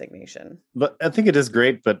great resignation. But I think it is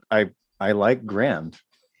great, but I like grand.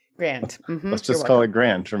 Grand. Mm-hmm. Let's just call it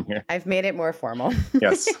grand from here. I've made it more formal.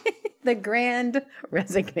 Yes. The grand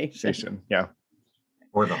resignation. Yeah.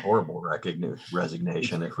 Or the horrible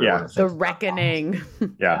resignation, if we Yeah. want to think The reckoning.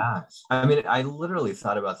 Yeah. I mean, I literally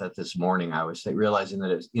thought about that this morning. I was realizing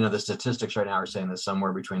that it's, the statistics right now are saying that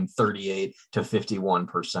somewhere between 38 to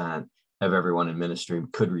 51% of everyone in ministry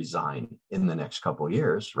could resign in the next couple of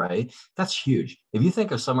years, right? That's huge. If you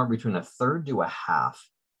think of somewhere between a third to a half,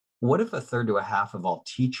 what if a third to a half of all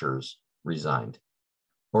teachers resigned,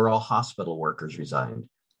 or all hospital workers resigned,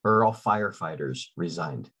 or all firefighters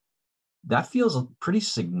resigned? That feels pretty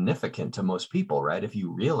significant to most people, right? If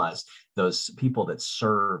you realize those people that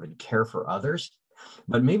serve and care for others,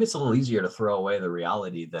 but maybe it's a little easier to throw away the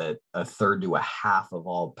reality that a third to a half of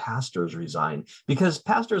all pastors resign, because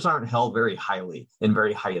pastors aren't held very highly in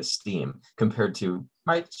very high esteem compared to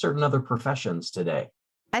certain other professions today.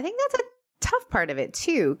 I think that's a tough part of it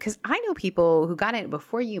too, because I know people who got in it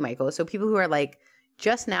before you, Michael. So people who are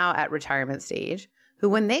just now at retirement stage, who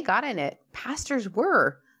when they got in it, pastors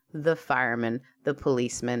were the firemen, the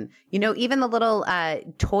policemen, even the little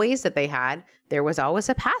toys that they had, there was always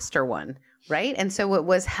a pastor one, right? And so it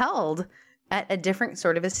was held at a different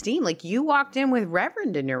sort of esteem. You walked in with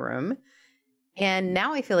Reverend in your room, and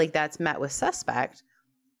now I feel like that's met with suspect.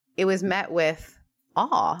 It was met with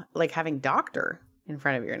awe, having doctor in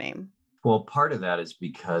front of your name. Well, part of that is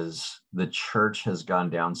because the church has gone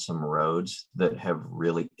down some roads that have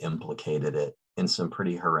really implicated it in some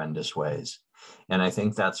pretty horrendous ways. And I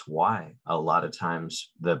think that's why a lot of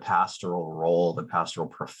times the pastoral role, the pastoral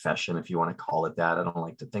profession, if you want to call it that, I don't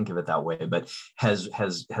like to think of it that way, but has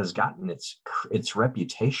gotten its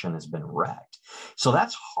reputation has been wrecked. So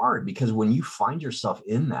that's hard, because when you find yourself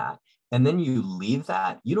in that, and then you leave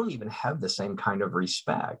that, you don't even have the same kind of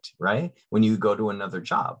respect, right? When you go to another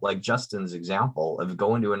job, like Justin's example of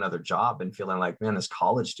going to another job and feeling like, man, this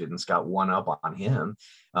college student's got one up on him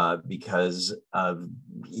because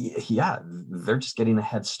they're just getting a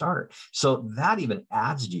head start. So that even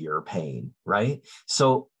adds to your pain, right?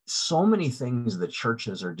 So many things the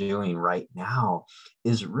churches are doing right now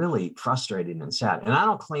is really frustrating and sad. And I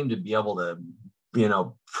don't claim to be able to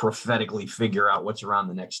prophetically figure out what's around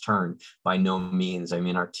the next turn, by no means. I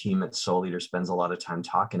mean, our team at SOULeader spends a lot of time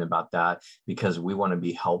talking about that because we want to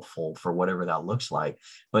be helpful for whatever that looks like.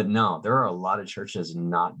 But no, there are a lot of churches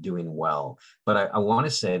not doing well. But I want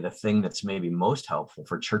to say the thing that's maybe most helpful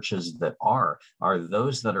for churches that are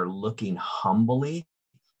those that are looking humbly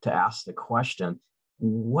to ask the question,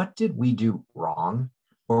 what did we do wrong?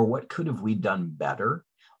 Or what could have we done better?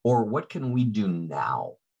 Or what can we do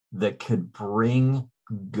now that could bring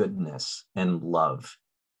goodness and love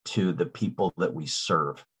to the people that we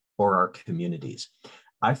serve or our communities?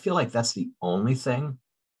 I feel like that's the only thing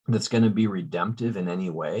that's going to be redemptive in any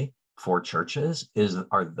way for churches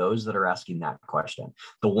are those that are asking that question.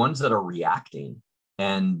 The ones that are reacting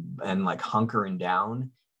and hunkering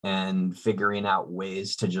down and figuring out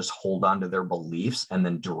ways to just hold on to their beliefs and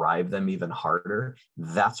then drive them even harder,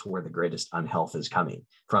 that's where the greatest unhealth is coming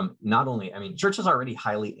from. Not only, I mean, church is already a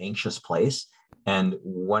highly anxious place. And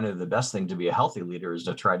one of the best things to be a healthy leader is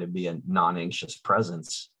to try to be a non-anxious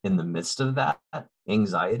presence in the midst of that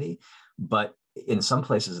anxiety. But in some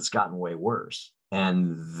places, it's gotten way worse.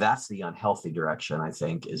 And that's the unhealthy direction, I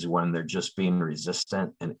think, is when they're just being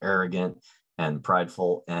resistant and arrogant and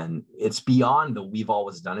prideful. And it's beyond the we've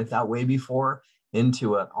always done it that way before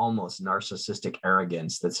into an almost narcissistic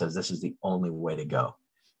arrogance that says this is the only way to go.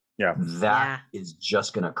 Yeah. That is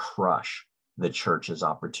just going to crush the church's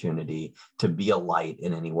opportunity to be a light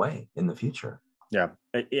in any way in the future. Yeah.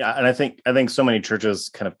 And I think so many churches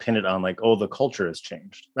kind of pin it on like, oh, the culture has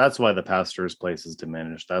changed. That's why the pastor's place is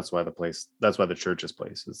diminished. That's why the church's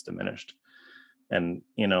place is diminished. And,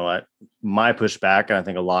 my pushback, and I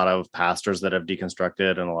think a lot of pastors that have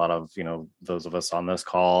deconstructed and a lot of, those of us on this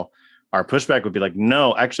call, our pushback would be like,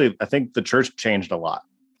 no, actually, I think the church changed a lot.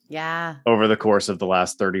 Yeah. Over the course of the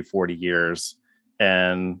last 30, 40 years.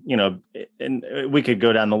 And, and we could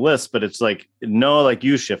go down the list, but it's like, no, like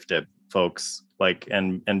you shifted, folks, like,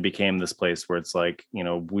 and became this place where it's like,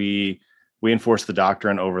 we enforce the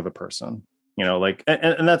doctrine over the person, like,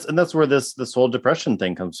 and that's where this whole depression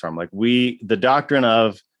thing comes from. Like the doctrine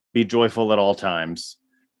of be joyful at all times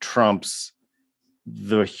trumps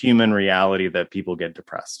the human reality that people get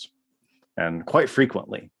depressed, and quite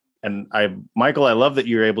frequently. And Michael, I love that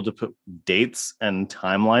you're able to put dates and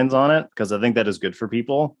timelines on it, because I think that is good for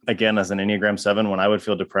people. Again, as an Enneagram 7, when I would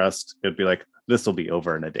feel depressed, it'd be like, this will be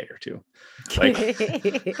over in a day or two. Like,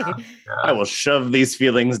 I will shove these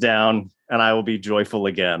feelings down and I will be joyful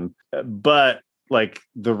again. But like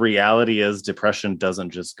the reality is depression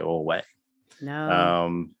doesn't just go away.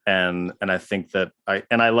 No. And I think that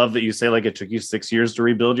I love that you say like it took you 6 years to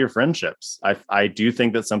rebuild your friendships. I do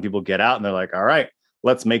think that some people get out and they're like, all right,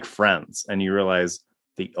 let's make friends. And you realize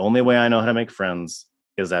the only way I know how to make friends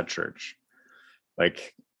is at church.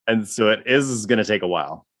 Like, and so it is going to take a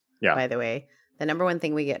while. Yeah. By the way, the number one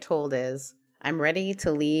thing we get told is I'm ready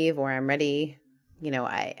to leave, or I'm ready.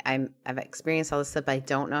 I've experienced all this stuff, but I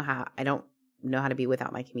don't know how to be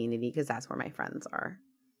without my community, because that's where my friends are.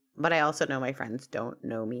 But I also know my friends don't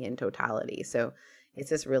know me in totality. So it's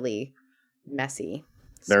this really messy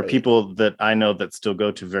space. There are people that I know that still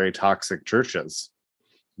go to very toxic churches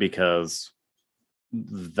because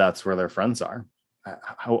that's where their friends are.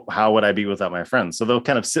 How would I be without my friends? So they'll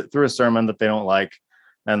kind of sit through a sermon that they don't like,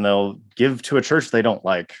 and they'll give to a church they don't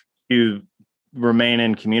like. You remain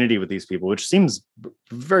in community with these people, which seems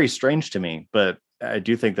very strange to me. But I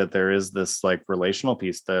do think that there is this like relational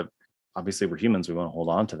piece that obviously we're humans. We want to hold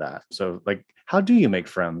on to that. So like, how do you make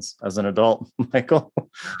friends as an adult, Michael?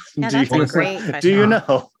 Yeah, that's a great question. Do you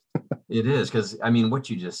know? It is, because I mean, what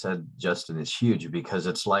you just said, Justin, is huge, because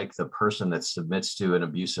it's like the person that submits to an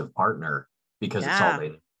abusive partner because it's all they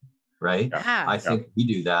do, right? Yeah. I think we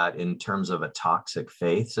do that in terms of a toxic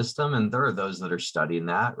faith system. And there are those that are studying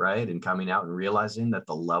that, right? And coming out and realizing that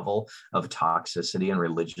the level of toxicity in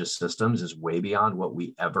religious systems is way beyond what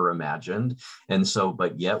we ever imagined. And so,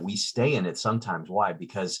 but yet we stay in it sometimes. Why?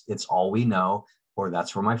 Because it's all we know, or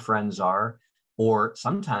that's where my friends are. Or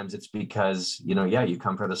sometimes it's because, you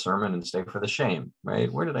come for the sermon and stay for the shame,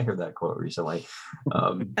 right? Where did I hear that quote recently?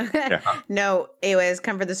 No, it was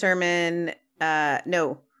come for the sermon.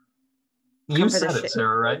 No. You said it,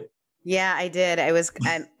 Sarah, right? Yeah, I did.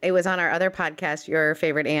 It was on our other podcast, Your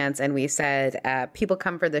Favorite Ants, and we said people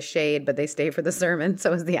come for the shade, but they stay for the sermon.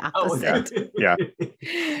 So it's the opposite. Oh, yeah.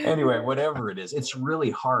 Anyway, whatever it is, it's really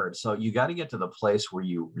hard. So you got to get to the place where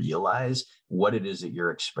you realize what it is that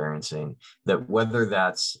you're experiencing, that whether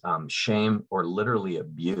that's shame or literally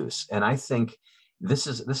abuse. And I think this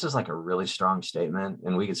is like a really strong statement,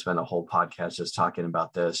 and we could spend a whole podcast just talking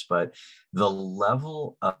about this, but the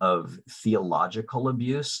level of theological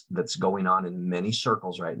abuse that's going on in many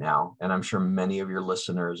circles right now, and I'm sure many of your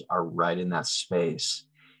listeners are right in that space,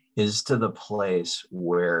 is to the place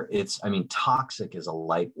where toxic is a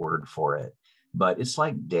light word for it, but it's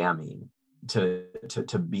like damning to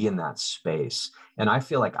be in that space. And I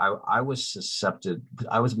feel like I was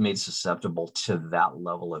made susceptible to that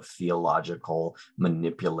level of theological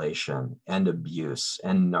manipulation and abuse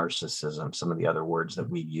and narcissism, some of the other words that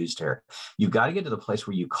we've used here. You've got to get to the place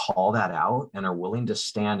where you call that out and are willing to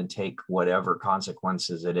stand and take whatever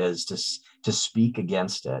consequences it is to speak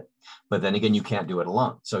against it. But then again, you can't do it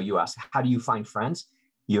alone. So you ask, how do you find friends?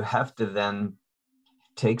 You have to then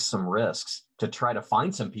take some risks to try to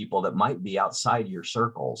find some people that might be outside your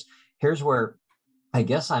circles. Here's where I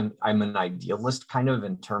guess I'm an idealist kind of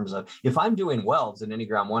in terms of, if I'm doing well as an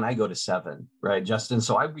Enneagram 1, I go to 7, right, Justin?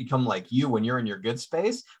 So I become like you when you're in your good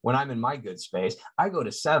space. When I'm in my good space, I go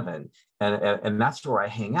to 7, and that's where I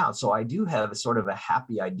hang out. So I do have a sort of a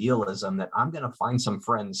happy idealism that I'm going to find some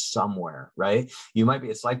friends somewhere, right? You might be,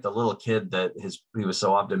 it's like the little kid that he was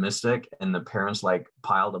so optimistic, and the parents like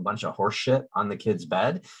piled a bunch of horse shit on the kid's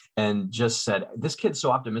bed and just said, this kid's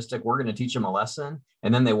so optimistic, we're going to teach him a lesson.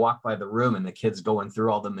 And then they walk by the room and the kid's going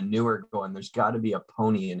through all the manure going, there's got to be a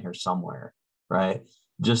pony in here somewhere, right?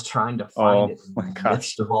 Just trying to find it in the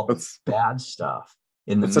midst of all the bad stuff.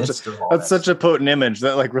 In the midst of all that's such a potent image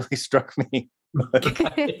that like really struck me.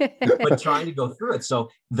 But trying to go through it. So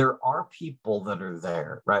there are people that are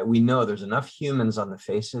there, right? We know there's enough humans on the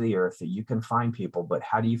face of the earth that you can find people, but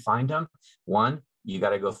how do you find them? One, you got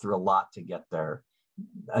to go through a lot to get there.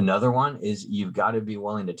 Another one is you've got to be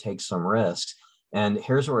willing to take some risks. And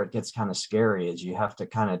here's where it gets kind of scary, is you have to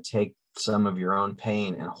kind of take some of your own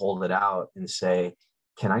pain and hold it out and say,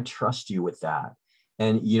 can I trust you with that?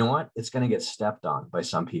 And you know what? It's going to get stepped on by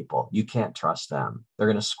some people. You can't trust them. They're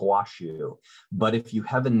going to squash you. But if you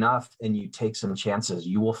have enough and you take some chances,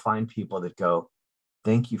 you will find people that go,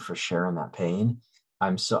 thank you for sharing that pain.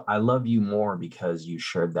 I love you more because you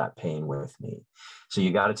shared that pain with me. So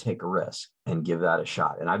you got to take a risk and give that a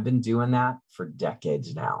shot. And I've been doing that for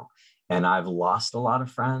decades now. And I've lost a lot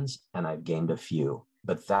of friends and I've gained a few.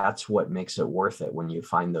 But that's what makes it worth it, when you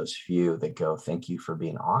find those few that go, thank you for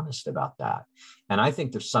being honest about that. And I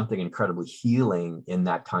think there's something incredibly healing in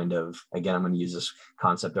that kind of, again, I'm going to use this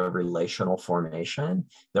concept of relational formation,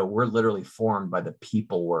 that we're literally formed by the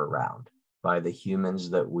people we're around, by the humans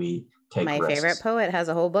that we take My risks. favorite poet has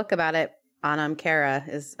a whole book about it. Anam Cara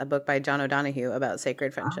is a book by John O'Donohue about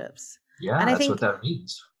sacred friendships. Yeah, and that's I think, what that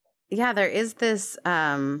means. Yeah, there is this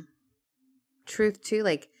truth too,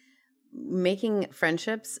 like making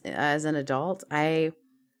friendships as an adult. I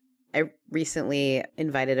recently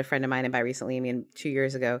invited a friend of mine, and by recently I mean 2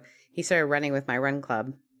 years ago, he started running with my run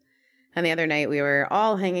club. And the other night we were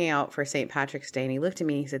all hanging out for St. Patrick's Day, and he looked at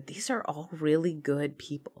me and he said, these are all really good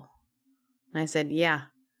people. And I said, yeah.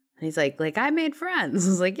 And he's like I made friends. I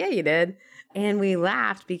was like, yeah, you did. And we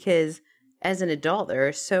laughed because as an adult, there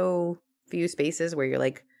are so few spaces where you're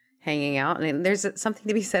like hanging out. And there's something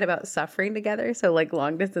to be said about suffering together. So like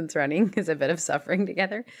long distance running is a bit of suffering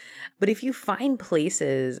together. But if you find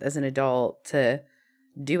places as an adult to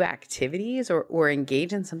do activities or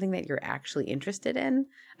engage in something that you're actually interested in,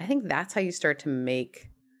 I think that's how you start to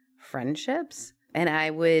make friendships. And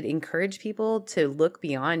I would encourage people to look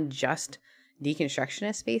beyond just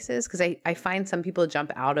deconstructionist spaces, because I find some people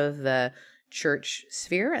jump out of the church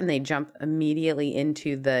sphere and they jump immediately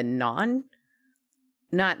into the not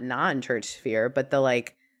non-church sphere, but the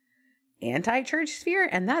like anti-church sphere.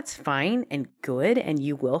 And that's fine and good. And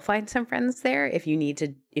you will find some friends there if you need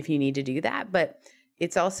to do that. But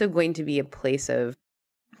it's also going to be a place of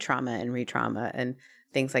trauma and re-trauma and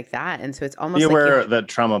things like that. And so it's almost be aware that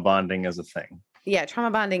trauma bonding is a thing. Yeah,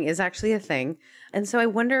 trauma bonding is actually a thing. And so I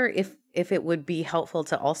wonder if it would be helpful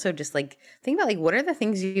to also just like think about like, what are the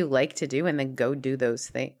things you like to do, and then go do those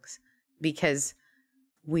things. Because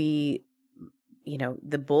we,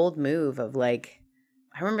 the bold move of like,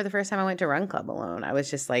 I remember the first time I went to Run Club alone, I was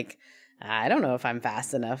just like, I don't know if I'm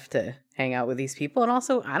fast enough to hang out with these people. And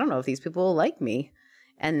also, I don't know if these people will like me.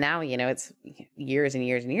 And now, it's years and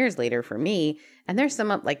years and years later for me. And there's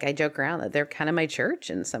some, like, I joke around that they're kind of my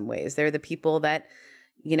church in some ways. They're the people that,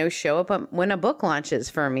 show up when a book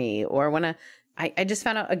launches for me, or when I just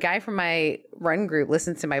found out a guy from my run group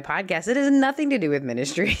listens to my podcast. It has nothing to do with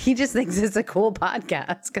ministry. He just thinks it's a cool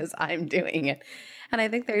podcast because I'm doing it. And I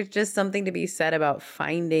think there's just something to be said about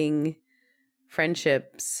finding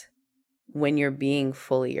friendships when you're being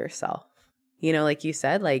fully yourself. Like you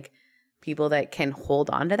said, like people that can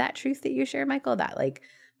hold on to that truth that you share, Michael, that like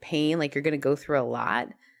pain, like you're going to go through a lot,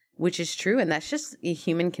 which is true. And that's just a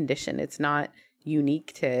human condition. It's not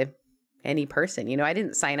unique to any person. I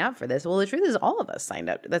didn't sign up for this. Well, the truth is all of us signed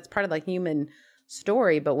up. That's part of the human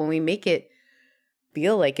story. But when we make it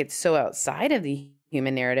feel like it's so outside of the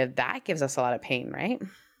human narrative, that gives us a lot of pain, right?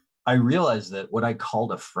 I realized that what I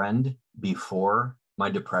called a friend before my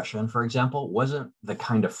depression, for example, wasn't the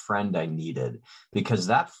kind of friend I needed, because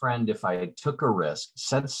that friend, if I took a risk,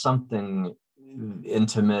 said something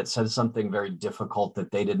intimate, said something very difficult that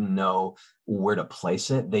they didn't know where to place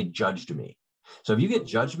it, they judged me. So if you get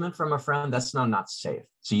judgment from a friend, that's not safe.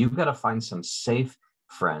 So you've got to find some safe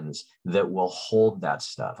friends that will hold that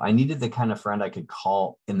stuff. I needed the kind of friend I could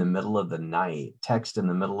call in the middle of the night, text in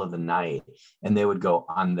the middle of the night, and they would go,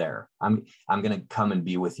 I'm there. I'm going to come and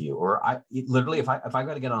be with you. Or I literally, if I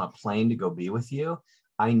got to get on a plane to go be with you,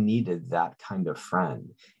 I needed that kind of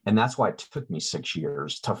friend. And that's why it took me 6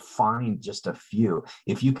 years to find just a few.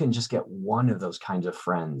 If you can just get one of those kinds of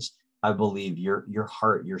friends, I believe your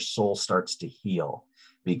heart, your soul starts to heal,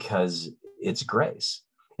 because it's grace.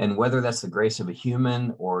 And whether that's the grace of a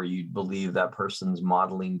human, or you believe that person's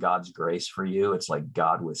modeling God's grace for you, it's like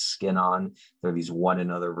God with skin on. There are these one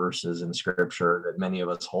another verses in scripture that many of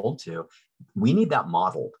us hold to. We need that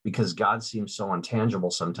modeled, because God seems so intangible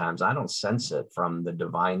sometimes. I don't sense it from the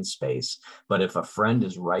divine space. But if a friend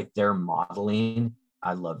is right there modeling,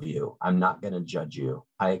 I love you, I'm not going to judge you,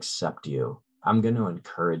 I accept you, I'm going to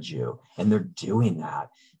encourage you, and they're doing that,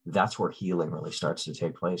 that's where healing really starts to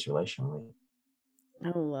take place relationally.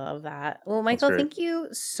 I love that. Well, Michael, thank you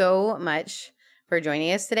so much for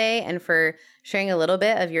joining us today and for sharing a little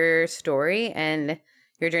bit of your story and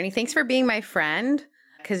your journey. Thanks for being my friend,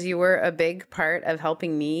 because you were a big part of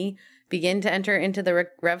helping me begin to enter into the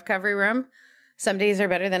recovery room. Some days are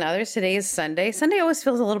better than others. Today is Sunday. Sunday always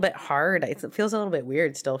feels a little bit hard. It feels a little bit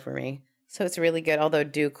weird still for me. So it's really good. Although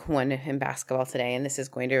Duke won in basketball today, and this is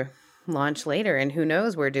going to launch later, and who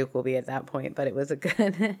knows where Duke will be at that point, but it was a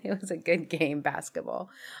good game, basketball.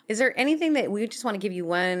 Is there anything that we just want to give you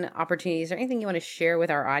one opportunity? Is there anything you want to share with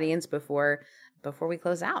our audience before we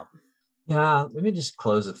close out? Yeah, let me just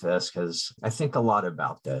close with this, because I think a lot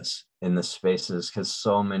about this in the spaces, because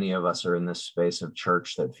so many of us are in this space of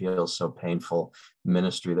church that feels so painful,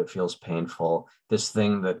 ministry that feels painful, this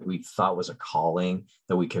thing that we thought was a calling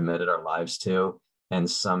that we committed our lives to, and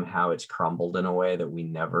somehow it's crumbled in a way that we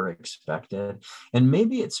never expected. And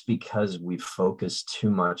maybe it's because we focused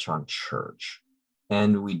too much on church,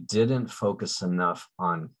 and we didn't focus enough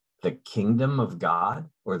on the kingdom of God,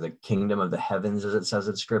 or the kingdom of the heavens, as it says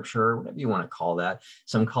in scripture, or whatever you want to call that.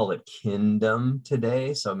 Some call it kingdom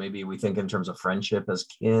today. So maybe we think in terms of friendship as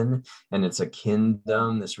kin, and it's a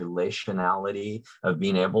kingdom, this relationality of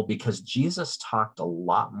being able, because Jesus talked a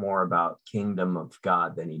lot more about kingdom of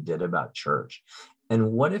God than he did about church.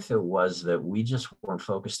 And what if it was that we just weren't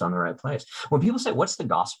focused on the right place? When people say, what's the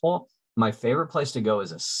gospel? My favorite place to go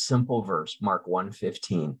is a simple verse, Mark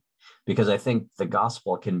 1:15. Because I think the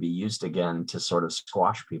gospel can be used again to sort of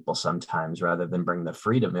squash people sometimes, rather than bring the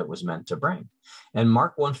freedom it was meant to bring. And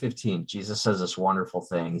Mark 1:15, Jesus says this wonderful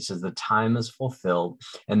thing. He says, the time is fulfilled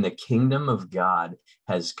and the kingdom of God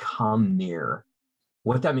has come near.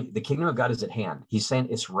 What that means, the kingdom of God is at hand. He's saying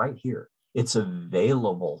it's right here. It's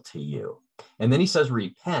available to you. And then he says,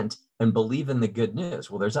 repent and believe in the good news.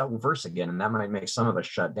 Well, there's that verse again, and that might make some of us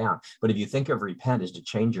shut down. But if you think of repent as to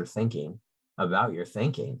change your thinking about your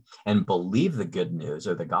thinking, and believe the good news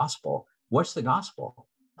or the gospel, what's the gospel?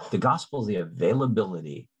 The gospel is the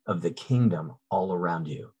availability of the kingdom all around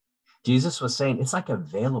you. Jesus was saying it's like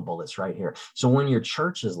available, it's right here. So when your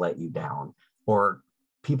church has let you down, or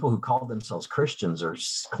people who call themselves Christians or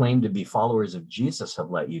claim to be followers of Jesus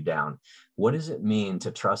have let you down, what does it mean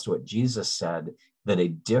to trust what Jesus said, that a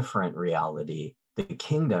different reality, the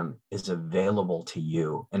kingdom, is available to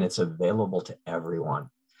you, and it's available to everyone?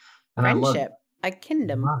 And friendship, a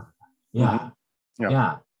kingdom. Yeah.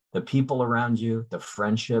 The people around you, the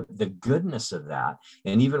friendship, the goodness of that.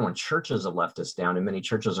 And even when churches have left us down, and many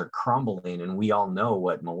churches are crumbling, and we all know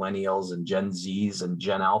what millennials and Gen Zs and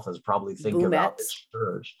Gen Alphas probably think about the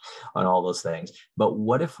church and all those things. But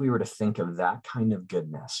what if we were to think of that kind of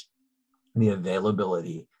goodness, the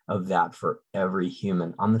availability of that for every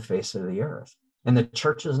human on the face of the earth? And the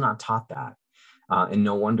church is not taught that. And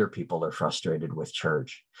no wonder people are frustrated with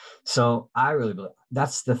church. So I really believe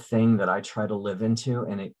that's the thing that I try to live into.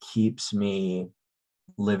 And it keeps me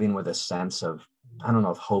living with a sense of, I don't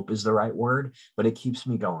know if hope is the right word, but it keeps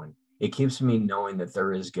me going. It keeps me knowing that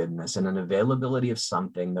there is goodness and an availability of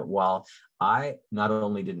something that, while I not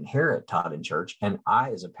only didn't hear it taught in church, and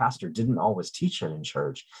I as a pastor didn't always teach it in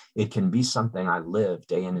church, it can be something I live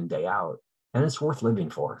day in and day out. And it's worth living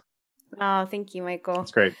for. Oh, thank you, Michael.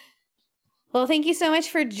 That's great. Well, thank you so much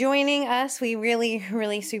for joining us. We really,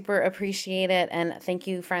 really super appreciate it. And thank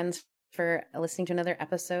you, friends, for listening to another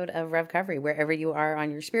episode of Recovery, wherever you are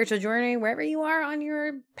on your spiritual journey, wherever you are on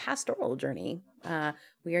your pastoral journey.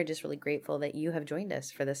 We are just really grateful that you have joined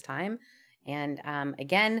us for this time. And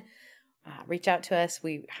again, reach out to us.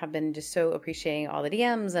 We have been just so appreciating all the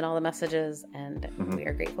DMs and all the messages, and we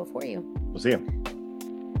are grateful for you. We'll see you.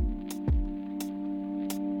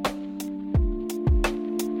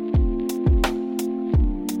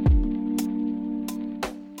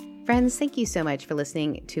 Friends, thank you so much for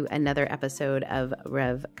listening to another episode of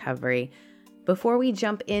Recovery. Before we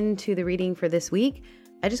jump into the reading for this week,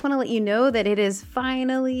 I just want to let you know that it is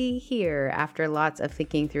finally here after lots of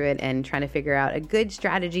thinking through it and trying to figure out a good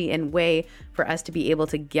strategy and way for us to be able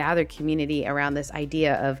to gather community around this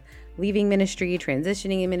idea of leaving ministry,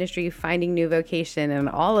 transitioning in ministry, finding new vocation, and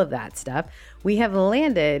all of that stuff. We have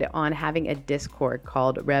landed on having a Discord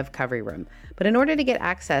called Recovery Room. But in order to get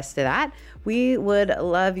access to that, we would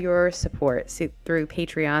love your support through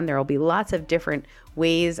Patreon. There will be lots of different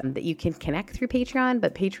ways that you can connect through Patreon,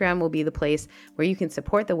 but Patreon will be the place where you can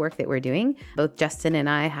support the work that we're doing. Both Justin and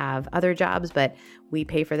I have other jobs, but we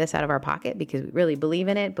pay for this out of our pocket because we really believe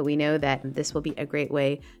in it. But we know that this will be a great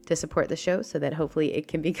way to support the show so that hopefully it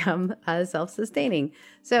can become self-sustaining.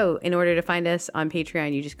 So in order to find us on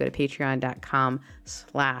Patreon, you just go to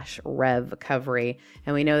patreon.com/revcovery.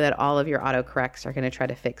 And we know that all of your autocorrects are going to try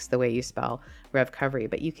to fix the way you spell Recovery,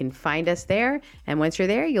 but you can find us there. And once you're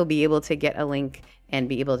there, you'll be able to get a link and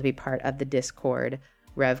be able to be part of the Discord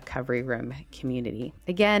Recovery Room community.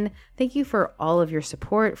 Again, thank you for all of your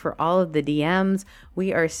support, for all of the DMs.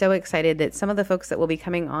 We are so excited that some of the folks that will be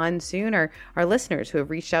coming on soon are our listeners who have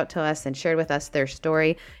reached out to us and shared with us their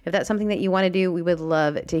story. If that's something that you want to do, we would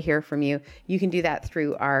love to hear from you. You can do that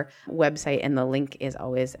through our website, and the link is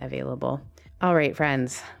always available. All right,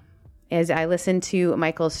 friends. As I listened to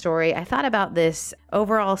Michael's story, I thought about this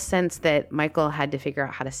overall sense that Michael had to figure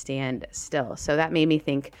out how to stand still. So that made me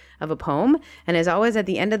think of a poem. And as always, at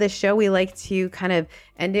the end of the show, we like to kind of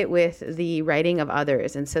end it with the writing of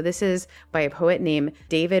others. And so this is by a poet named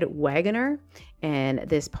David Wagoner. And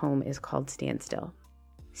this poem is called Stand Still.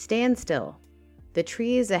 Stand still. The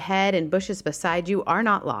trees ahead and bushes beside you are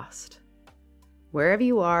not lost. Wherever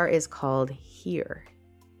you are is called here.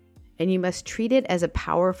 And you must treat it as a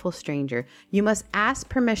powerful stranger. You must ask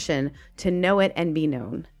permission to know it and be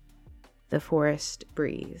known. The forest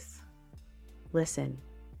breathes. Listen,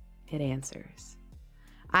 it answers.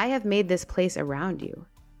 I have made this place around you.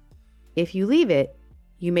 If you leave it,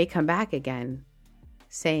 you may come back again,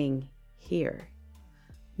 saying, here.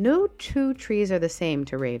 No two trees are the same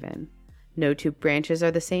to Raven. No two branches are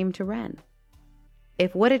the same to Wren.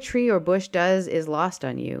 If what a tree or bush does is lost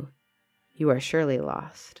on you, you are surely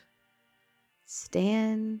lost.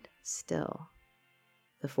 Stand still.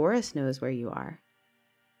 The forest knows where you are.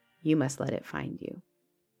 You must let it find you.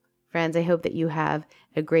 Friends, I hope that you have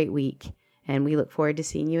a great week, and we look forward to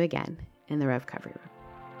seeing you again in the Recovery Room.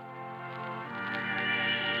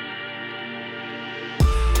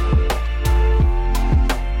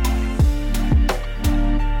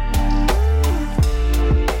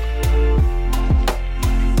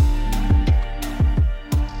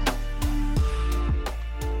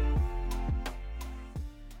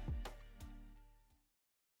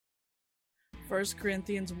 First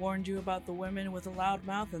Corinthians warned you about the women with a loud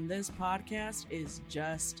mouth, and this podcast is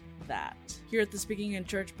just that. Here at the Speaking in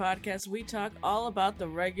Church podcast, we talk all about the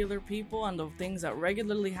regular people and the things that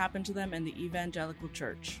regularly happen to them in the evangelical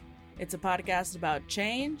church. It's a podcast about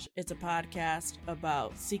change, it's a podcast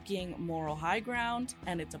about seeking moral high ground,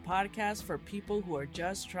 and it's a podcast for people who are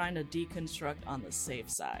just trying to deconstruct on the safe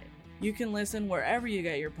side. You can listen wherever you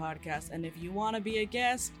get your podcast, and if you want to be a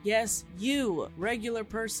guest, yes, you, regular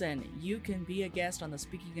person, you can be a guest on the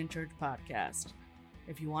Speaking in Church podcast.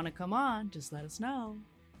 If you want to come on, just let us know.